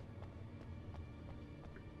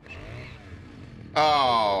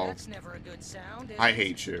 Oh. That's never a good sound, is I it?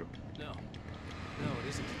 hate you. No. No, it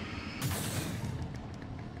isn't.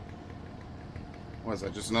 What is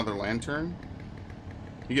that? Just another lantern?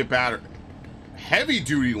 You get battered. Heavy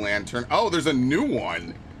duty lantern. Oh, there's a new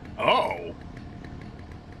one. Oh.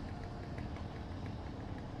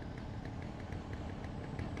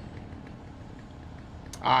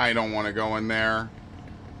 I don't want to go in there.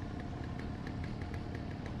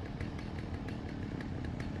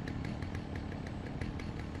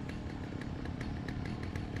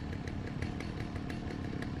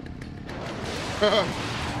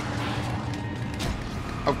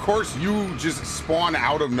 Of course, you just spawn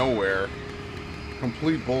out of nowhere.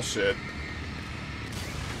 Complete bullshit.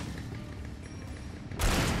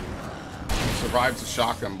 Survives a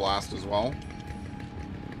shotgun blast as well.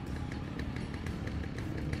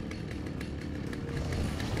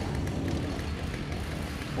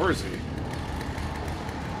 Where is he?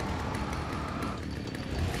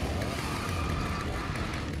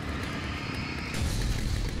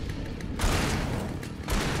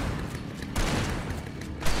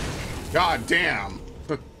 God damn.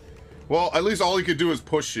 Well, at least all he could do is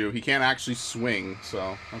push you. He can't actually swing,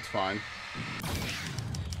 so that's fine.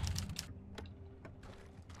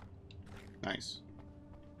 Nice.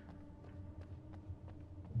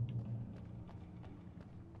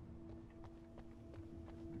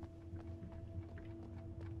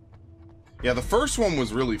 Yeah, the first one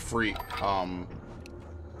was really free.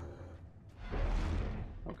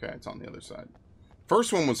 Okay, it's on the other side.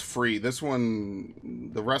 First one was free. This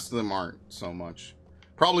one, the rest of them aren't so much.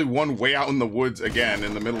 Probably one way out in the woods again,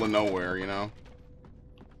 in the middle of nowhere, you know?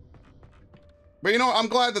 But you know, I'm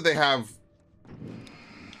glad that they have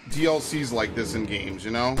DLCs like this in games,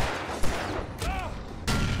 you know?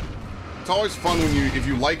 It's always fun when if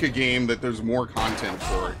you like a game that there's more content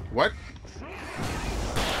for it. What?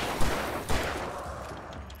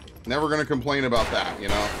 Never gonna complain about that, you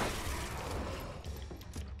know?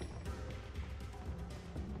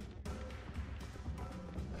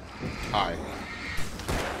 Hi.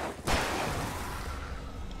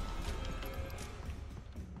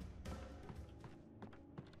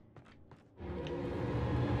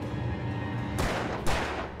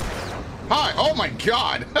 Hi! Oh my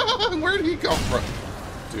god! Where did he come from?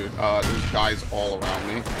 Dude, there's guys all around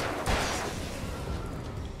me.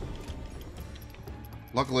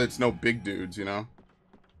 Luckily, it's no big dudes, you know?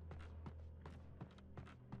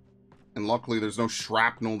 And luckily, there's no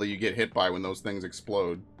shrapnel that you get hit by when those things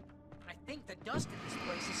explode. I think the dust in this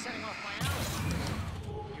place is setting off my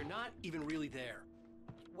allergies. You're not even really there.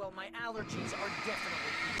 Well, my allergies are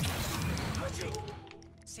definitely...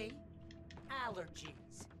 See?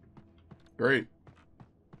 Allergies. Great.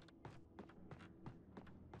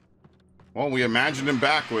 Well, we imagined him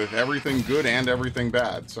back with everything good and everything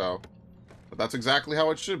bad, so... But that's exactly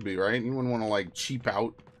how it should be, right? You wouldn't want to, like, cheap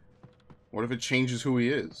out. What if it changes who he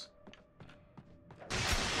is?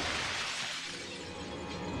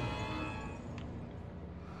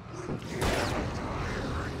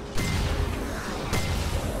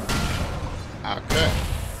 Okay.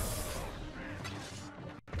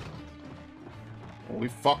 Well, we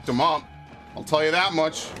fucked him up. I'll tell you that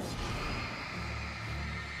much.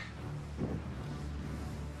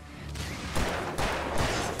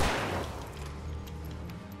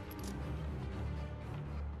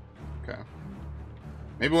 Okay.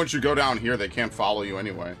 Maybe once you go down here, they can't follow you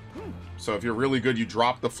anyway. So if you're really good, you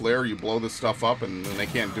drop the flare, you blow this stuff up, and then they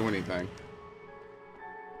can't do anything.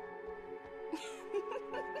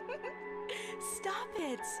 Stop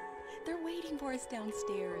it! They're waiting for us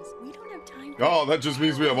downstairs. We don't have time. Oh, that just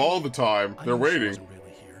means we have all the time. They're I knew she waiting. wasn't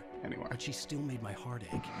really here, Anyway. but she still made my heart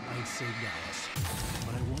ache. I had saved Alice,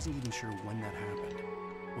 but I wasn't even sure when that happened.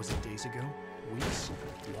 Was it days ago? Weeks?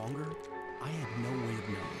 Longer? I had no way of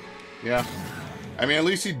knowing. Yeah. I mean, at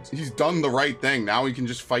least he's done the right thing. Now he can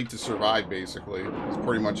just fight to survive, basically. It's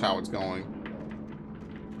pretty much how it's going.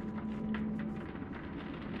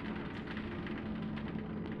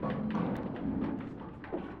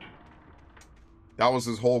 That was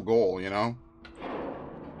his whole goal, you know?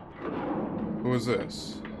 Who is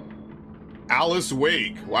this? Alice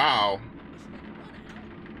Wake. Wow.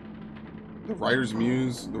 The writer's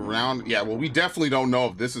muse, the round. Yeah, well, we definitely don't know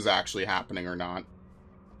if this is actually happening or not.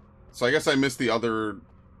 So I guess I missed the other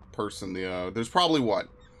person. There's probably what?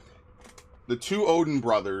 The two Odin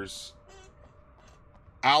brothers,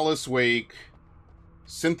 Alice Wake,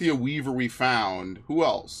 Cynthia Weaver we found. Who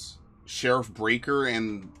else? Sheriff Breaker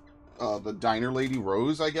and the diner lady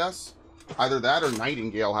Rose, I guess? Either that or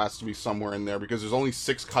Nightingale has to be somewhere in there because there's only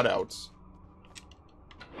 6 cutouts.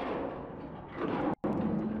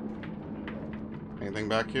 Anything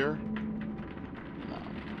back here? No.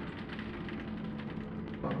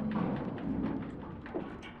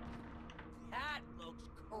 That looks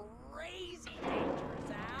crazy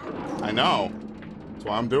dangerous, Al. I know. That's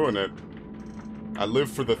why I'm doing it. I live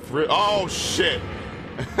for the thrill. Oh, shit!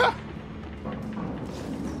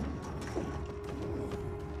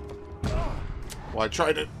 Well, I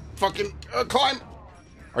tried to fucking climb.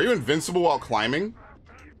 Are you invincible while climbing?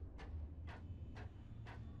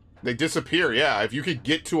 They disappear, yeah. If you could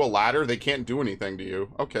get to a ladder, they can't do anything to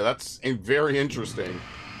you. Okay, that's very interesting.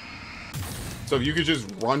 So if you could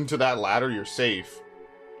just run to that ladder, you're safe.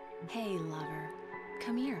 Hey, lover.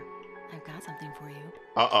 Come here. I've got something for you.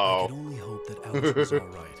 Uh-oh. I could only hope that Alice was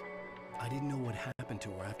alright. I didn't know what happened to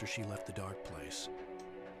her after she left the dark place.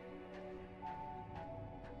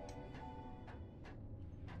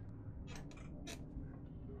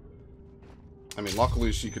 I mean,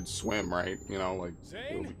 luckily she could swim, right? You know, like,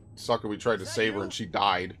 it would suck if we tried to save her and she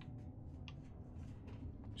died.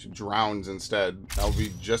 She drowns instead. That would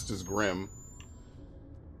be just as grim.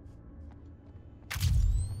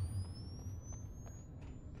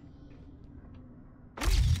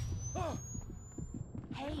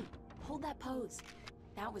 Hey, hold that pose.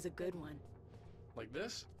 That was a good one. Like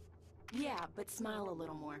this? Yeah, but smile a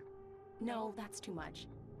little more. No, that's too much.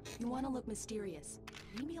 You want to look mysterious.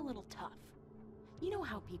 Maybe a little tough. You know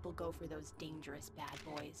how people go for those dangerous bad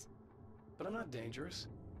boys. But I'm not dangerous.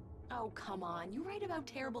 Oh, come on. You write about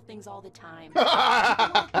terrible things all the time. People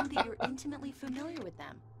all think that you're intimately familiar with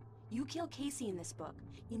them. You kill Casey in this book.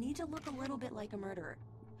 You need to look a little bit like a murderer.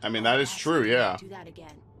 I mean, that is true, yeah. Do that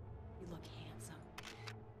again. You look handsome.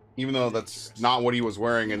 Even though that's not what he was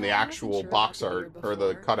wearing in the actual box art, or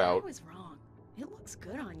the cutout. I was wrong. It looks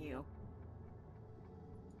good on you.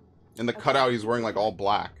 In the cutout, he's wearing, like, all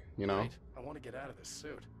black, you know? Wait, I want to get out of this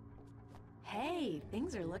suit. Hey,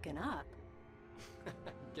 things are looking up.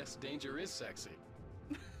 Guess danger is sexy.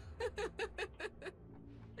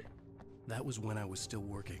 That was when I was still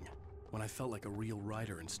working, when I felt like a real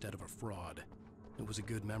writer instead of a fraud. It was a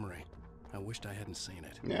good memory. I wished I hadn't seen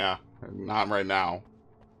it. Yeah, not right now.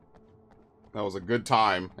 That was a good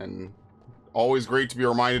time, and always great to be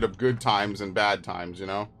reminded of good times and bad times, you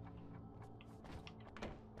know?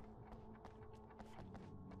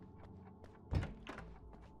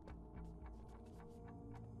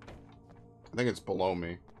 I think it's below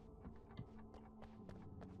me.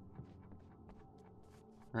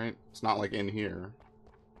 Right? It's not like in here.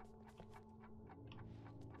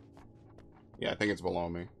 Yeah, I think it's below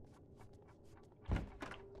me.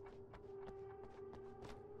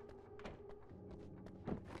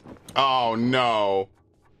 Oh, no.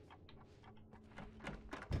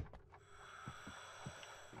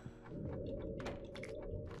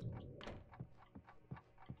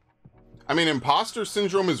 I mean, imposter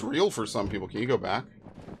syndrome is real for some people. Can you go back?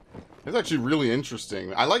 It's actually really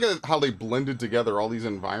interesting. I like how they blended together all these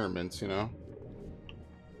environments, you know?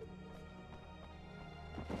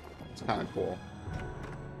 It's kind of cool.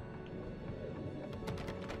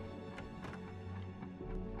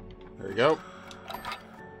 There you go.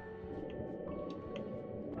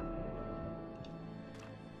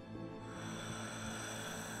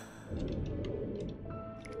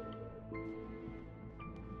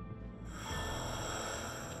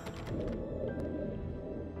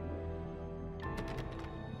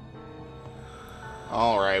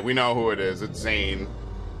 Alright, we know who it is. It's Zane.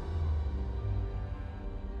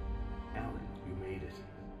 Alan, you made it.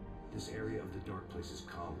 This area of the dark place is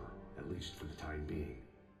calmer, at least for the time being.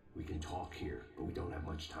 We can talk here, but we don't have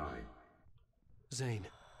much time. Zane,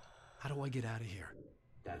 how do I get out of here?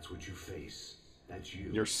 That's what you face. That's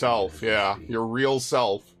you. Yourself, yeah. Your real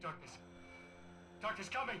self. Darkness. Darkness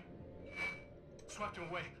coming. Swept him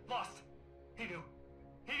away. Lost. He knew.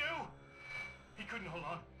 He knew. He couldn't hold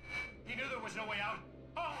on. He knew there was no way out.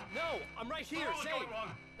 Oh! No, I'm right here, What was Zane. going wrong?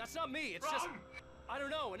 That's not me. It's Wrong. just, I don't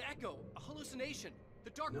know, an echo, a hallucination, the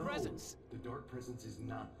dark No, presence. the dark presence is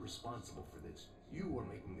not responsible for this. You are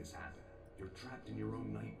making this happen. You're trapped in your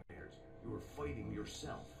own nightmares. You are fighting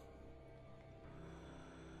yourself.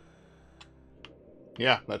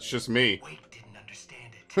 Yeah, that's just me. Wake didn't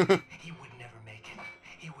understand it. He would never make it.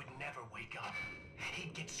 He would never wake up.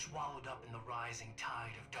 He'd get swallowed up in the rising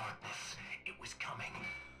tide of darkness. It was coming.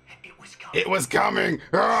 It was coming. It was coming!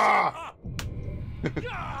 Ah!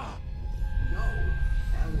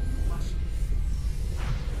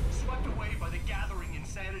 Swept away by the gathering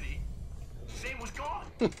insanity. Zane was gone.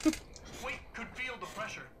 Wake could feel the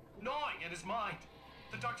pressure, gnawing at his mind.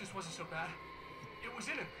 The darkness wasn't so bad. It was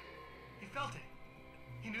in him. He felt it.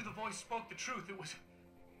 He knew the voice spoke the truth. It was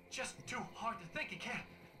just too hard to think. He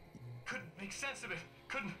couldn't make sense of it.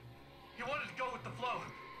 He wanted to go with the flow.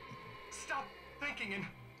 Stop thinking and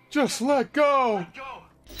just let go. Let go.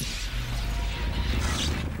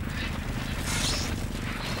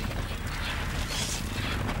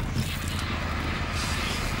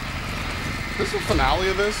 Is this the finale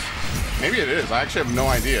of this? Maybe it is. I actually have no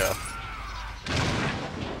idea.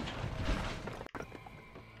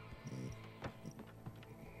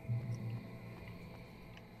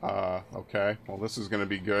 Okay. Well, this is gonna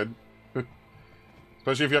be good.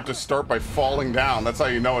 Especially if you have to start by falling down. That's how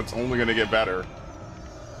you know it's only gonna get better.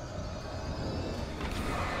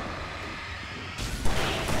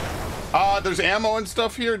 There's ammo and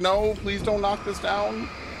stuff here. No, please don't knock this down.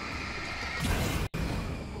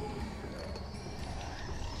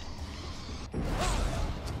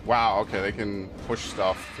 Wow, okay, they can push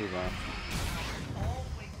stuff through that.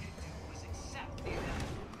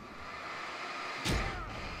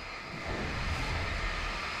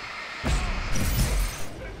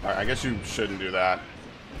 Alright, I guess you shouldn't do that.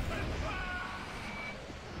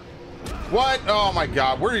 What? Oh my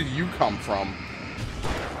god, where did you come from?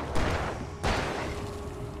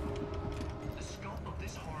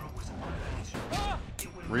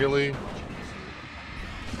 Really?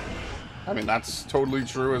 I mean, that's totally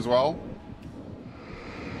true as well.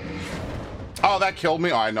 Oh, that killed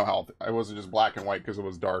me? Oh, I had no health. I wasn't just black and white because it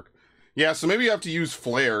was dark. Yeah, so maybe you have to use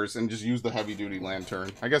flares and just use the heavy-duty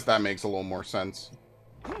lantern. I guess that makes a little more sense.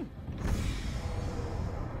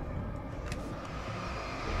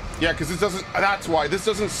 Yeah, because this doesn't... That's why. This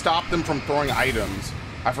doesn't stop them from throwing items.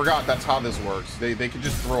 I forgot that's how this works. They can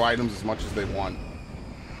just throw items as much as they want.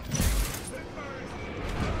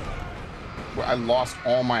 I lost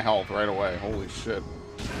all my health right away. Holy shit.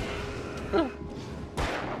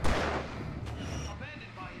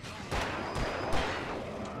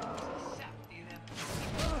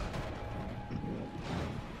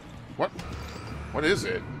 What? What is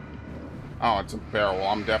it? Oh, it's a barrel.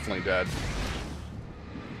 I'm definitely dead.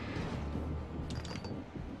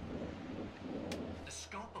 The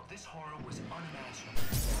scope of this horror was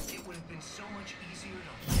unimaginable. It would have been so much easier to...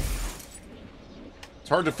 It's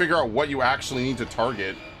hard to figure out what you actually need to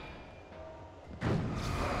target.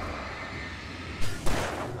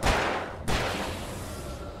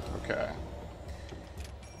 Okay.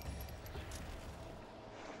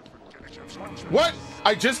 What?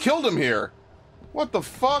 I just killed him here. What the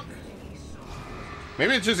fuck?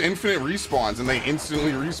 Maybe it's just infinite respawns and they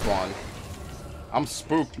instantly respawn. I'm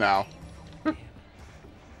spooked now.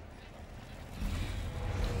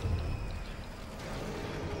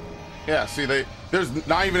 Yeah, see, there's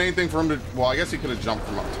not even anything for him to... Well, I guess he could have jumped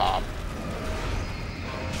from up top.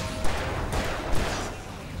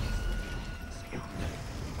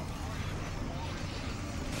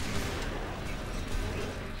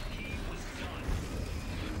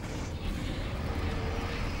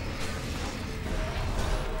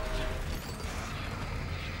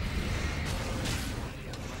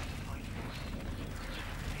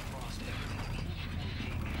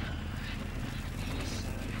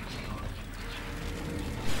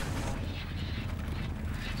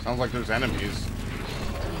 Sounds like there's enemies.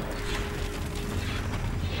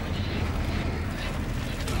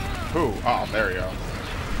 Who? Oh, there you go.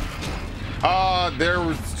 There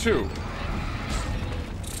was two.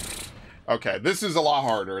 Okay, this is a lot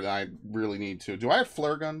harder than I really need to. Do I have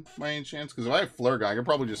flare gun by any chance? Because if I have flare gun, I could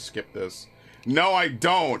probably just skip this. No, I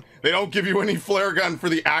don't. They don't give you any flare gun for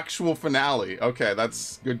the actual finale. Okay,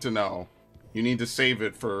 that's good to know. You need to save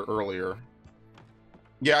it for earlier.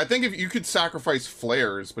 Yeah, I think if you could sacrifice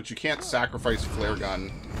flares, but you can't sacrifice flare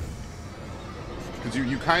gun. Because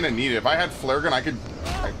you kind of need it. If I had flare gun, I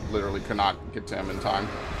literally could not get to him in time.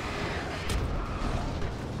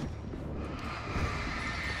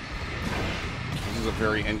 This is a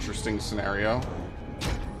very interesting scenario.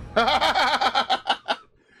 That's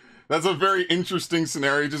a very interesting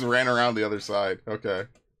scenario. He just ran around the other side. Okay.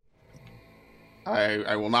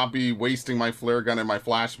 I will not be wasting my flare gun and my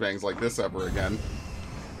flashbangs like this ever again.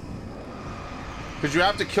 Because you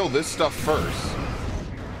have to kill this stuff first.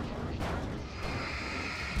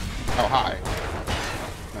 Oh, hi.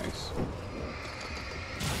 Nice.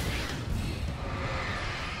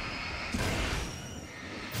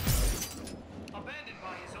 Abandoned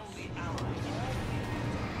by his only ally,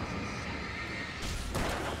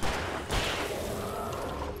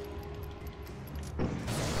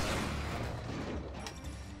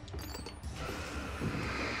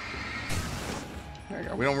 There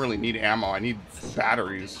you go. We don't really need ammo. I need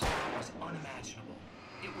batteries. It was unimaginable.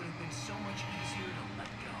 It would have been so much easier to let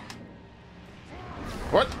go.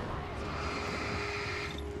 What?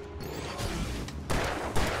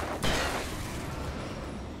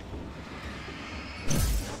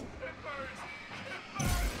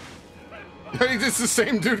 It's the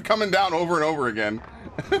same dude coming down over and over again.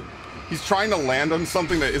 He's trying to land on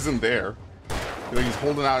something that isn't there. Like he's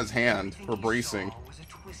holding out his hand for bracing.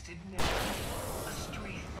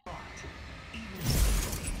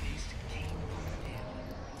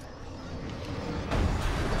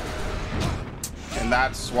 And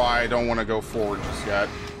that's why I don't want to go forward just yet.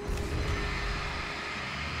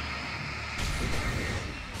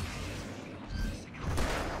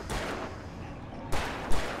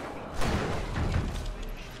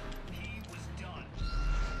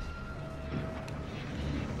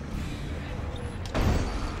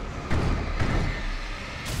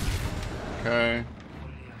 Okay.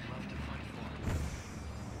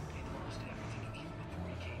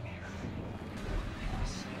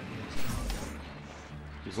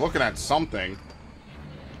 He's looking at something.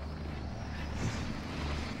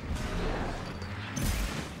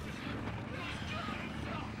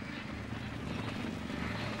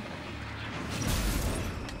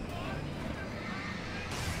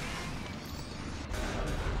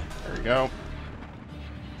 There we go.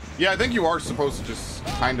 Yeah, I think you are supposed to just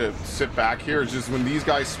kind of sit back here. It's just when these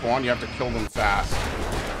guys spawn, you have to kill them fast.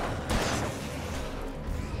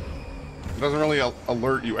 It doesn't really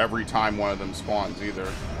alert you every time one of them spawns either.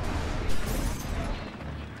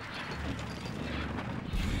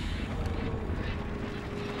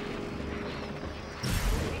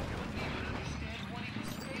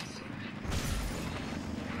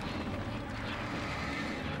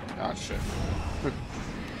 Ah, shit.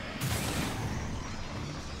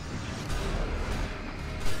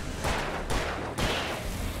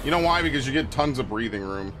 You know why? Because you get tons of breathing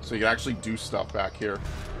room, so you can actually do stuff back here.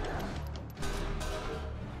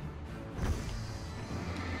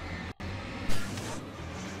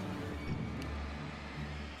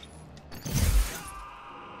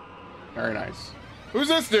 Very nice. Who's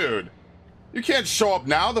this dude? You can't show up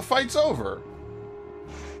now. The fight's over.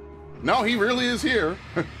 No, he really is here.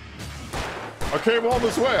 I came all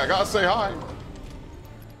this way. I gotta say hi.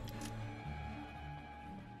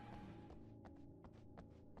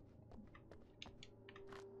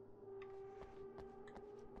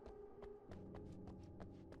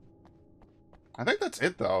 I think that's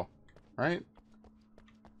it, though. Right?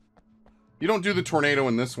 You don't do the tornado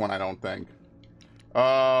in this one, I don't think.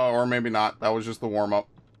 Or maybe not. That was just the warm-up.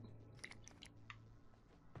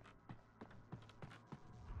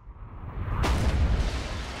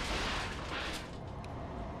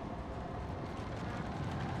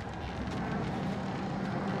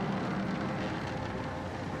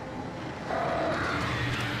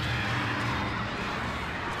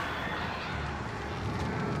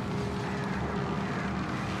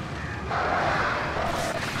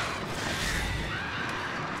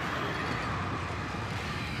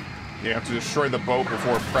 You have to destroy the boat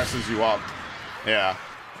before it presses you up. Yeah.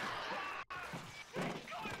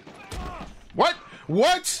 What?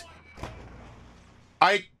 What?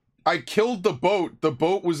 I killed the boat. The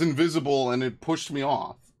boat was invisible and it pushed me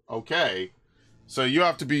off. Okay. So you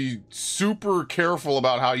have to be super careful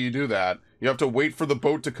about how you do that. You have to wait for the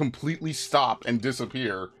boat to completely stop and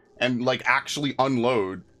disappear and, like, actually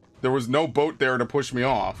unload. There was no boat there to push me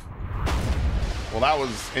off. Well, that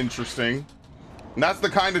was interesting. And that's the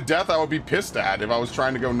kind of death I would be pissed at if I was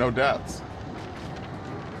trying to go no deaths.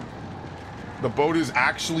 The boat is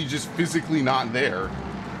actually just physically not there.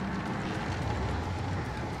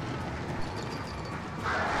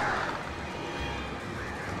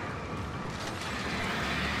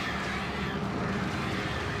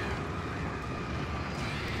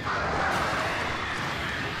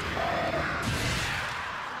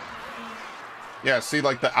 Yeah, see,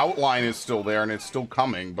 like, the outline is still there and it's still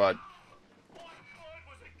coming, but...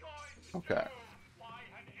 Okay.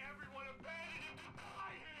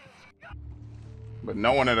 But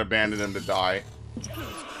no one had abandoned him to die.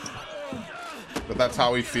 But that's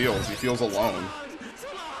how he feels. He feels alone.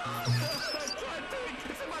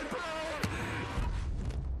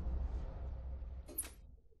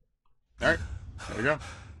 Alright, there you go.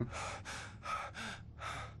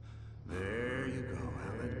 There you go,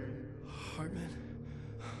 Alan. Hartman?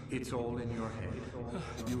 It's all in your head.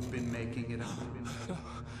 You've been making it up.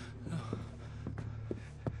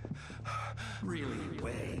 Really,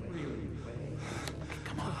 Wayne.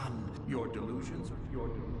 Come on. Your delusions.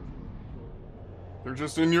 They're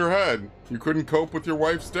just in your head. You couldn't cope with your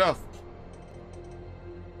wife's death.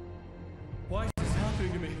 Why is this happening?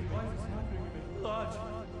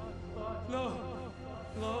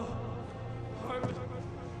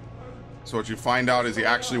 So what you find out is he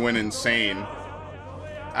actually went insane.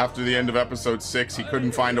 After the end of episode 6, he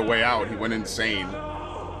couldn't find a way out. He went insane.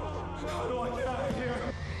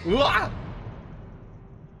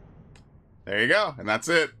 There you go, and that's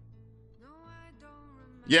it.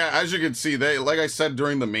 Yeah, as you can see, they, like I said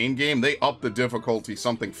during the main game, they upped the difficulty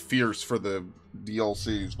something fierce for the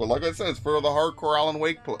DLCs. But like I said, it's for the hardcore Alan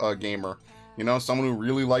Wake gamer. You know, someone who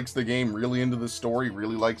really likes the game, really into the story,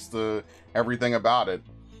 really likes the everything about it.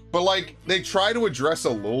 But like, they try to address a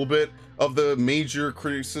little bit of the major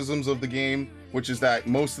criticisms of the game, which is that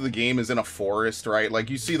most of the game is in a forest, right? Like,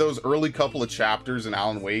 you see those early couple of chapters in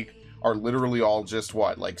Alan Wake are literally all just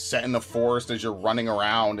what, like set in the forest as you're running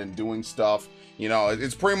around and doing stuff. You know,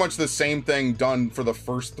 it's pretty much the same thing done for the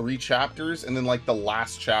first 3 chapters and then like the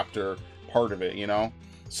last chapter part of it, you know?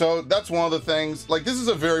 So that's one of the things. Like, this is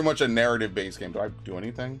a very much a narrative based game. Do I do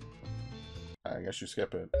anything? I guess you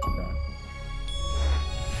skip it. Okay.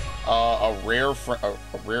 A rare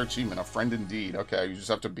achievement, a friend indeed. Okay, you just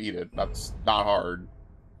have to beat it. That's not hard.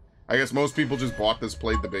 I guess most people just bought this,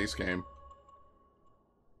 played the base game.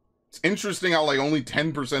 It's interesting how like only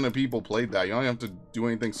 10% of people played that. You don't have to do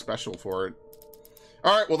anything special for it.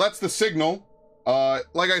 Alright, well that's the signal.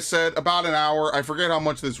 Like I said, about an hour. I forget how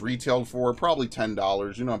much this retailed for. Probably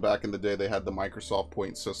 $10. You know, back in the day they had the Microsoft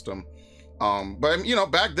point system. But you know,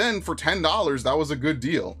 back then for $10 that was a good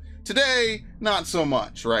deal. Today, not so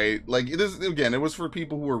much, right? Like, this, again, it was for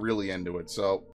people who were really into it, so